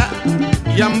mabala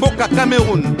ya mboka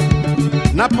Cameroun.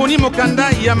 Naponi mokanda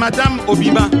ya madame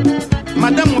Obima.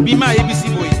 Madame Obima ayebisi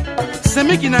boye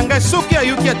semeki na ngai soki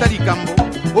ayoki ata likambo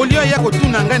olio ya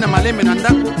kotuna ngai na malembe na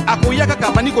ndako akoya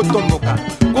kaka bandi kotomboka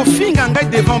kofinga ngai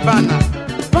devant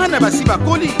bana basi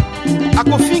bakoli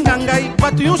akofinga ngai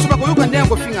bato nyonso bakoyoka ndenge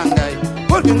kofinga ngai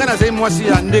porke ngai nazali mwasi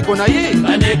ya ndeko na ye.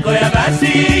 Bandeko ya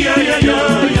basi yo yo yo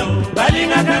yo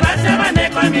balingaka basi ya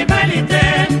bandeko mibali te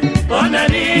mpona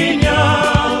ninyo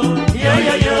yo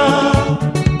yo yo.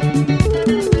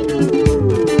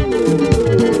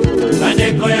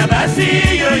 Bandeko ya basi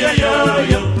yo yo yo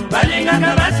yo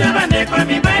balingaka basi ya bandeko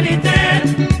mibali te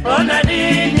mpona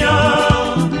ninyo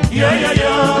yo yo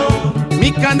yo.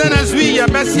 Mikanda nazwi ya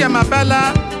basi ya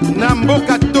mabala na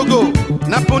mboka Togo.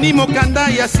 Naponi mokanda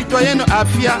ya citoyenne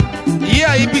Afia ye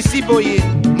ayebisi boye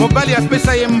mobali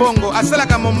apesa ye mbongo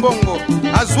asalaka mombongo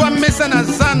azwa mesa na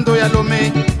zando ya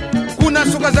Lome. Kuna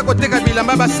soki aza koteka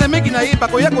bilamba basemeki na ye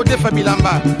bakoya kodefa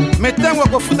bilamba me ntango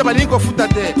akofuta balingi kofuta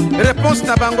te. Réponse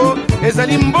na bango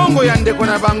ezali mbongo ya ndeko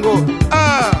na bango.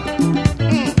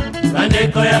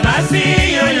 Bandeko ya basi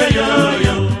yo yo yo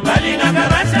yo balingaka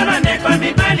basi ya bandeko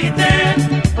mibali te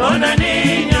mpona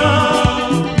ninyo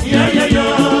yo yo yo.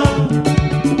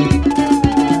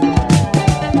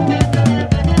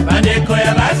 Bandeko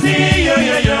ya basi yo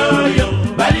yo yo yo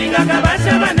balingaka basi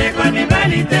ya bandeko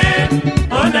mibali te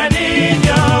mpona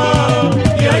ninyo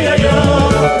yo yo yo.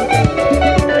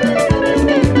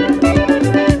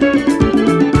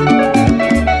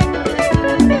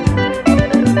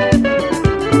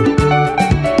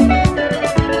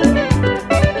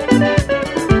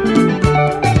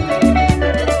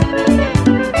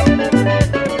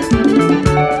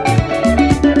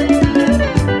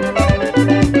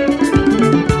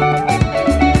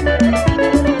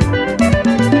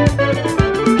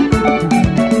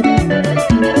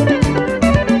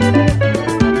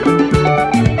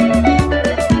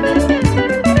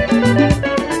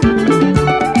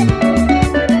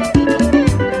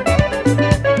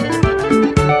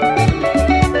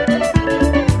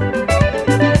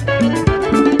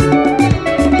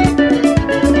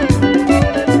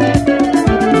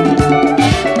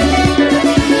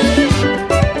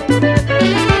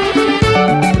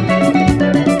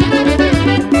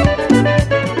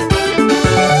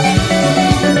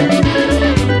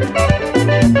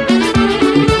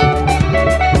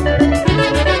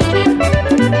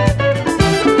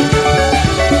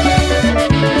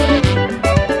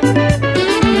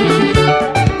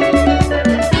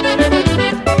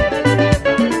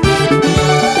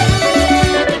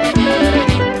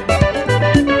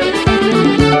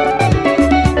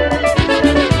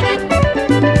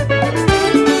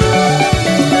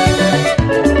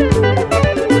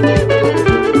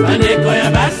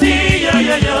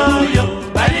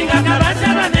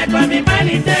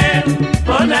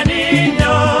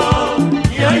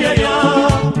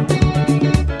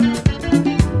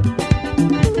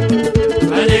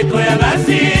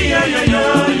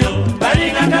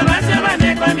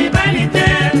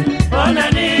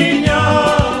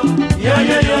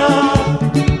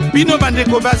 bino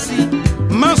bandeko basi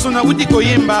manso na wuti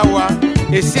koyemba awa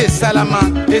esi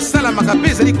esalamaka mpe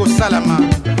ezali kosalama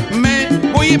me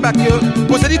boyeba ke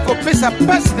kozali kopesa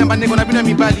pasi na bandeko na bino ya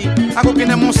mibali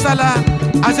akokende mosala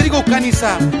azali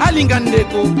kokanisa alinga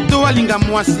ndeko to alinga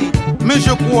mwasi. Mais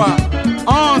je crois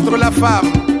entre la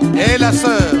femme et la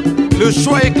sœur le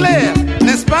choix est clair,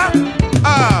 n'est-ce pas?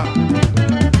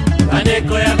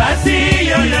 Bandeko ya basi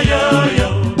yo yo yo yo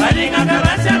balingaka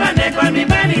basi ya bandeko ya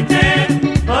mibali te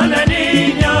mpona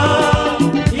ninyo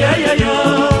yo yo yo.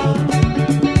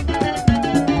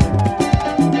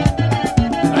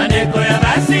 Bandeko ya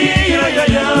basi yo yo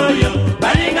yo yo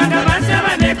balingaka basi ya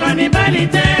bandeko ya mibali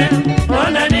te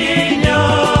mpona ninyo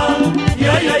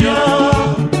yo yo yo.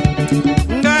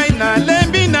 Ngai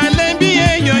nalembi ye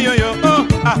yo yo yo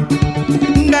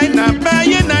ngai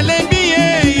nabaye nalembi ye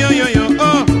yo yo yo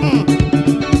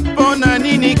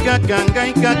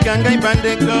ngai kaka ngai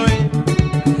bandeko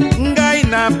ngai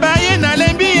na baye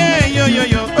nalembi ye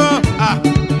yoyoyo oh ah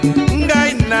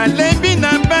ngai nalembi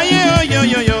na baye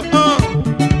oyoyoyo oh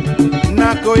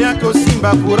nakoya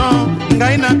kosimba courant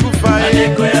ngai nakufa ye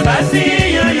bandeko ya basi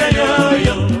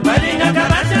yoyoyo balingaka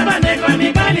basi bandeko ya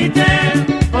mibali te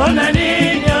mpona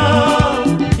nini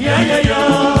yoyoyo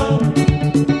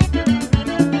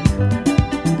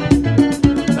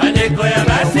bandeko ya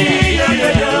basi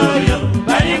yoyoyo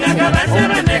balingaka basi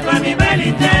bandeko ya mibali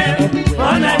te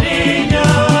mpona nini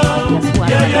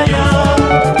yoyoyo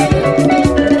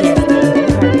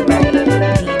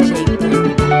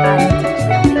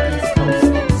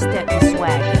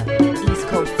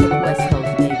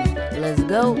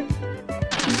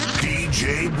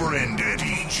Deejay Brendan.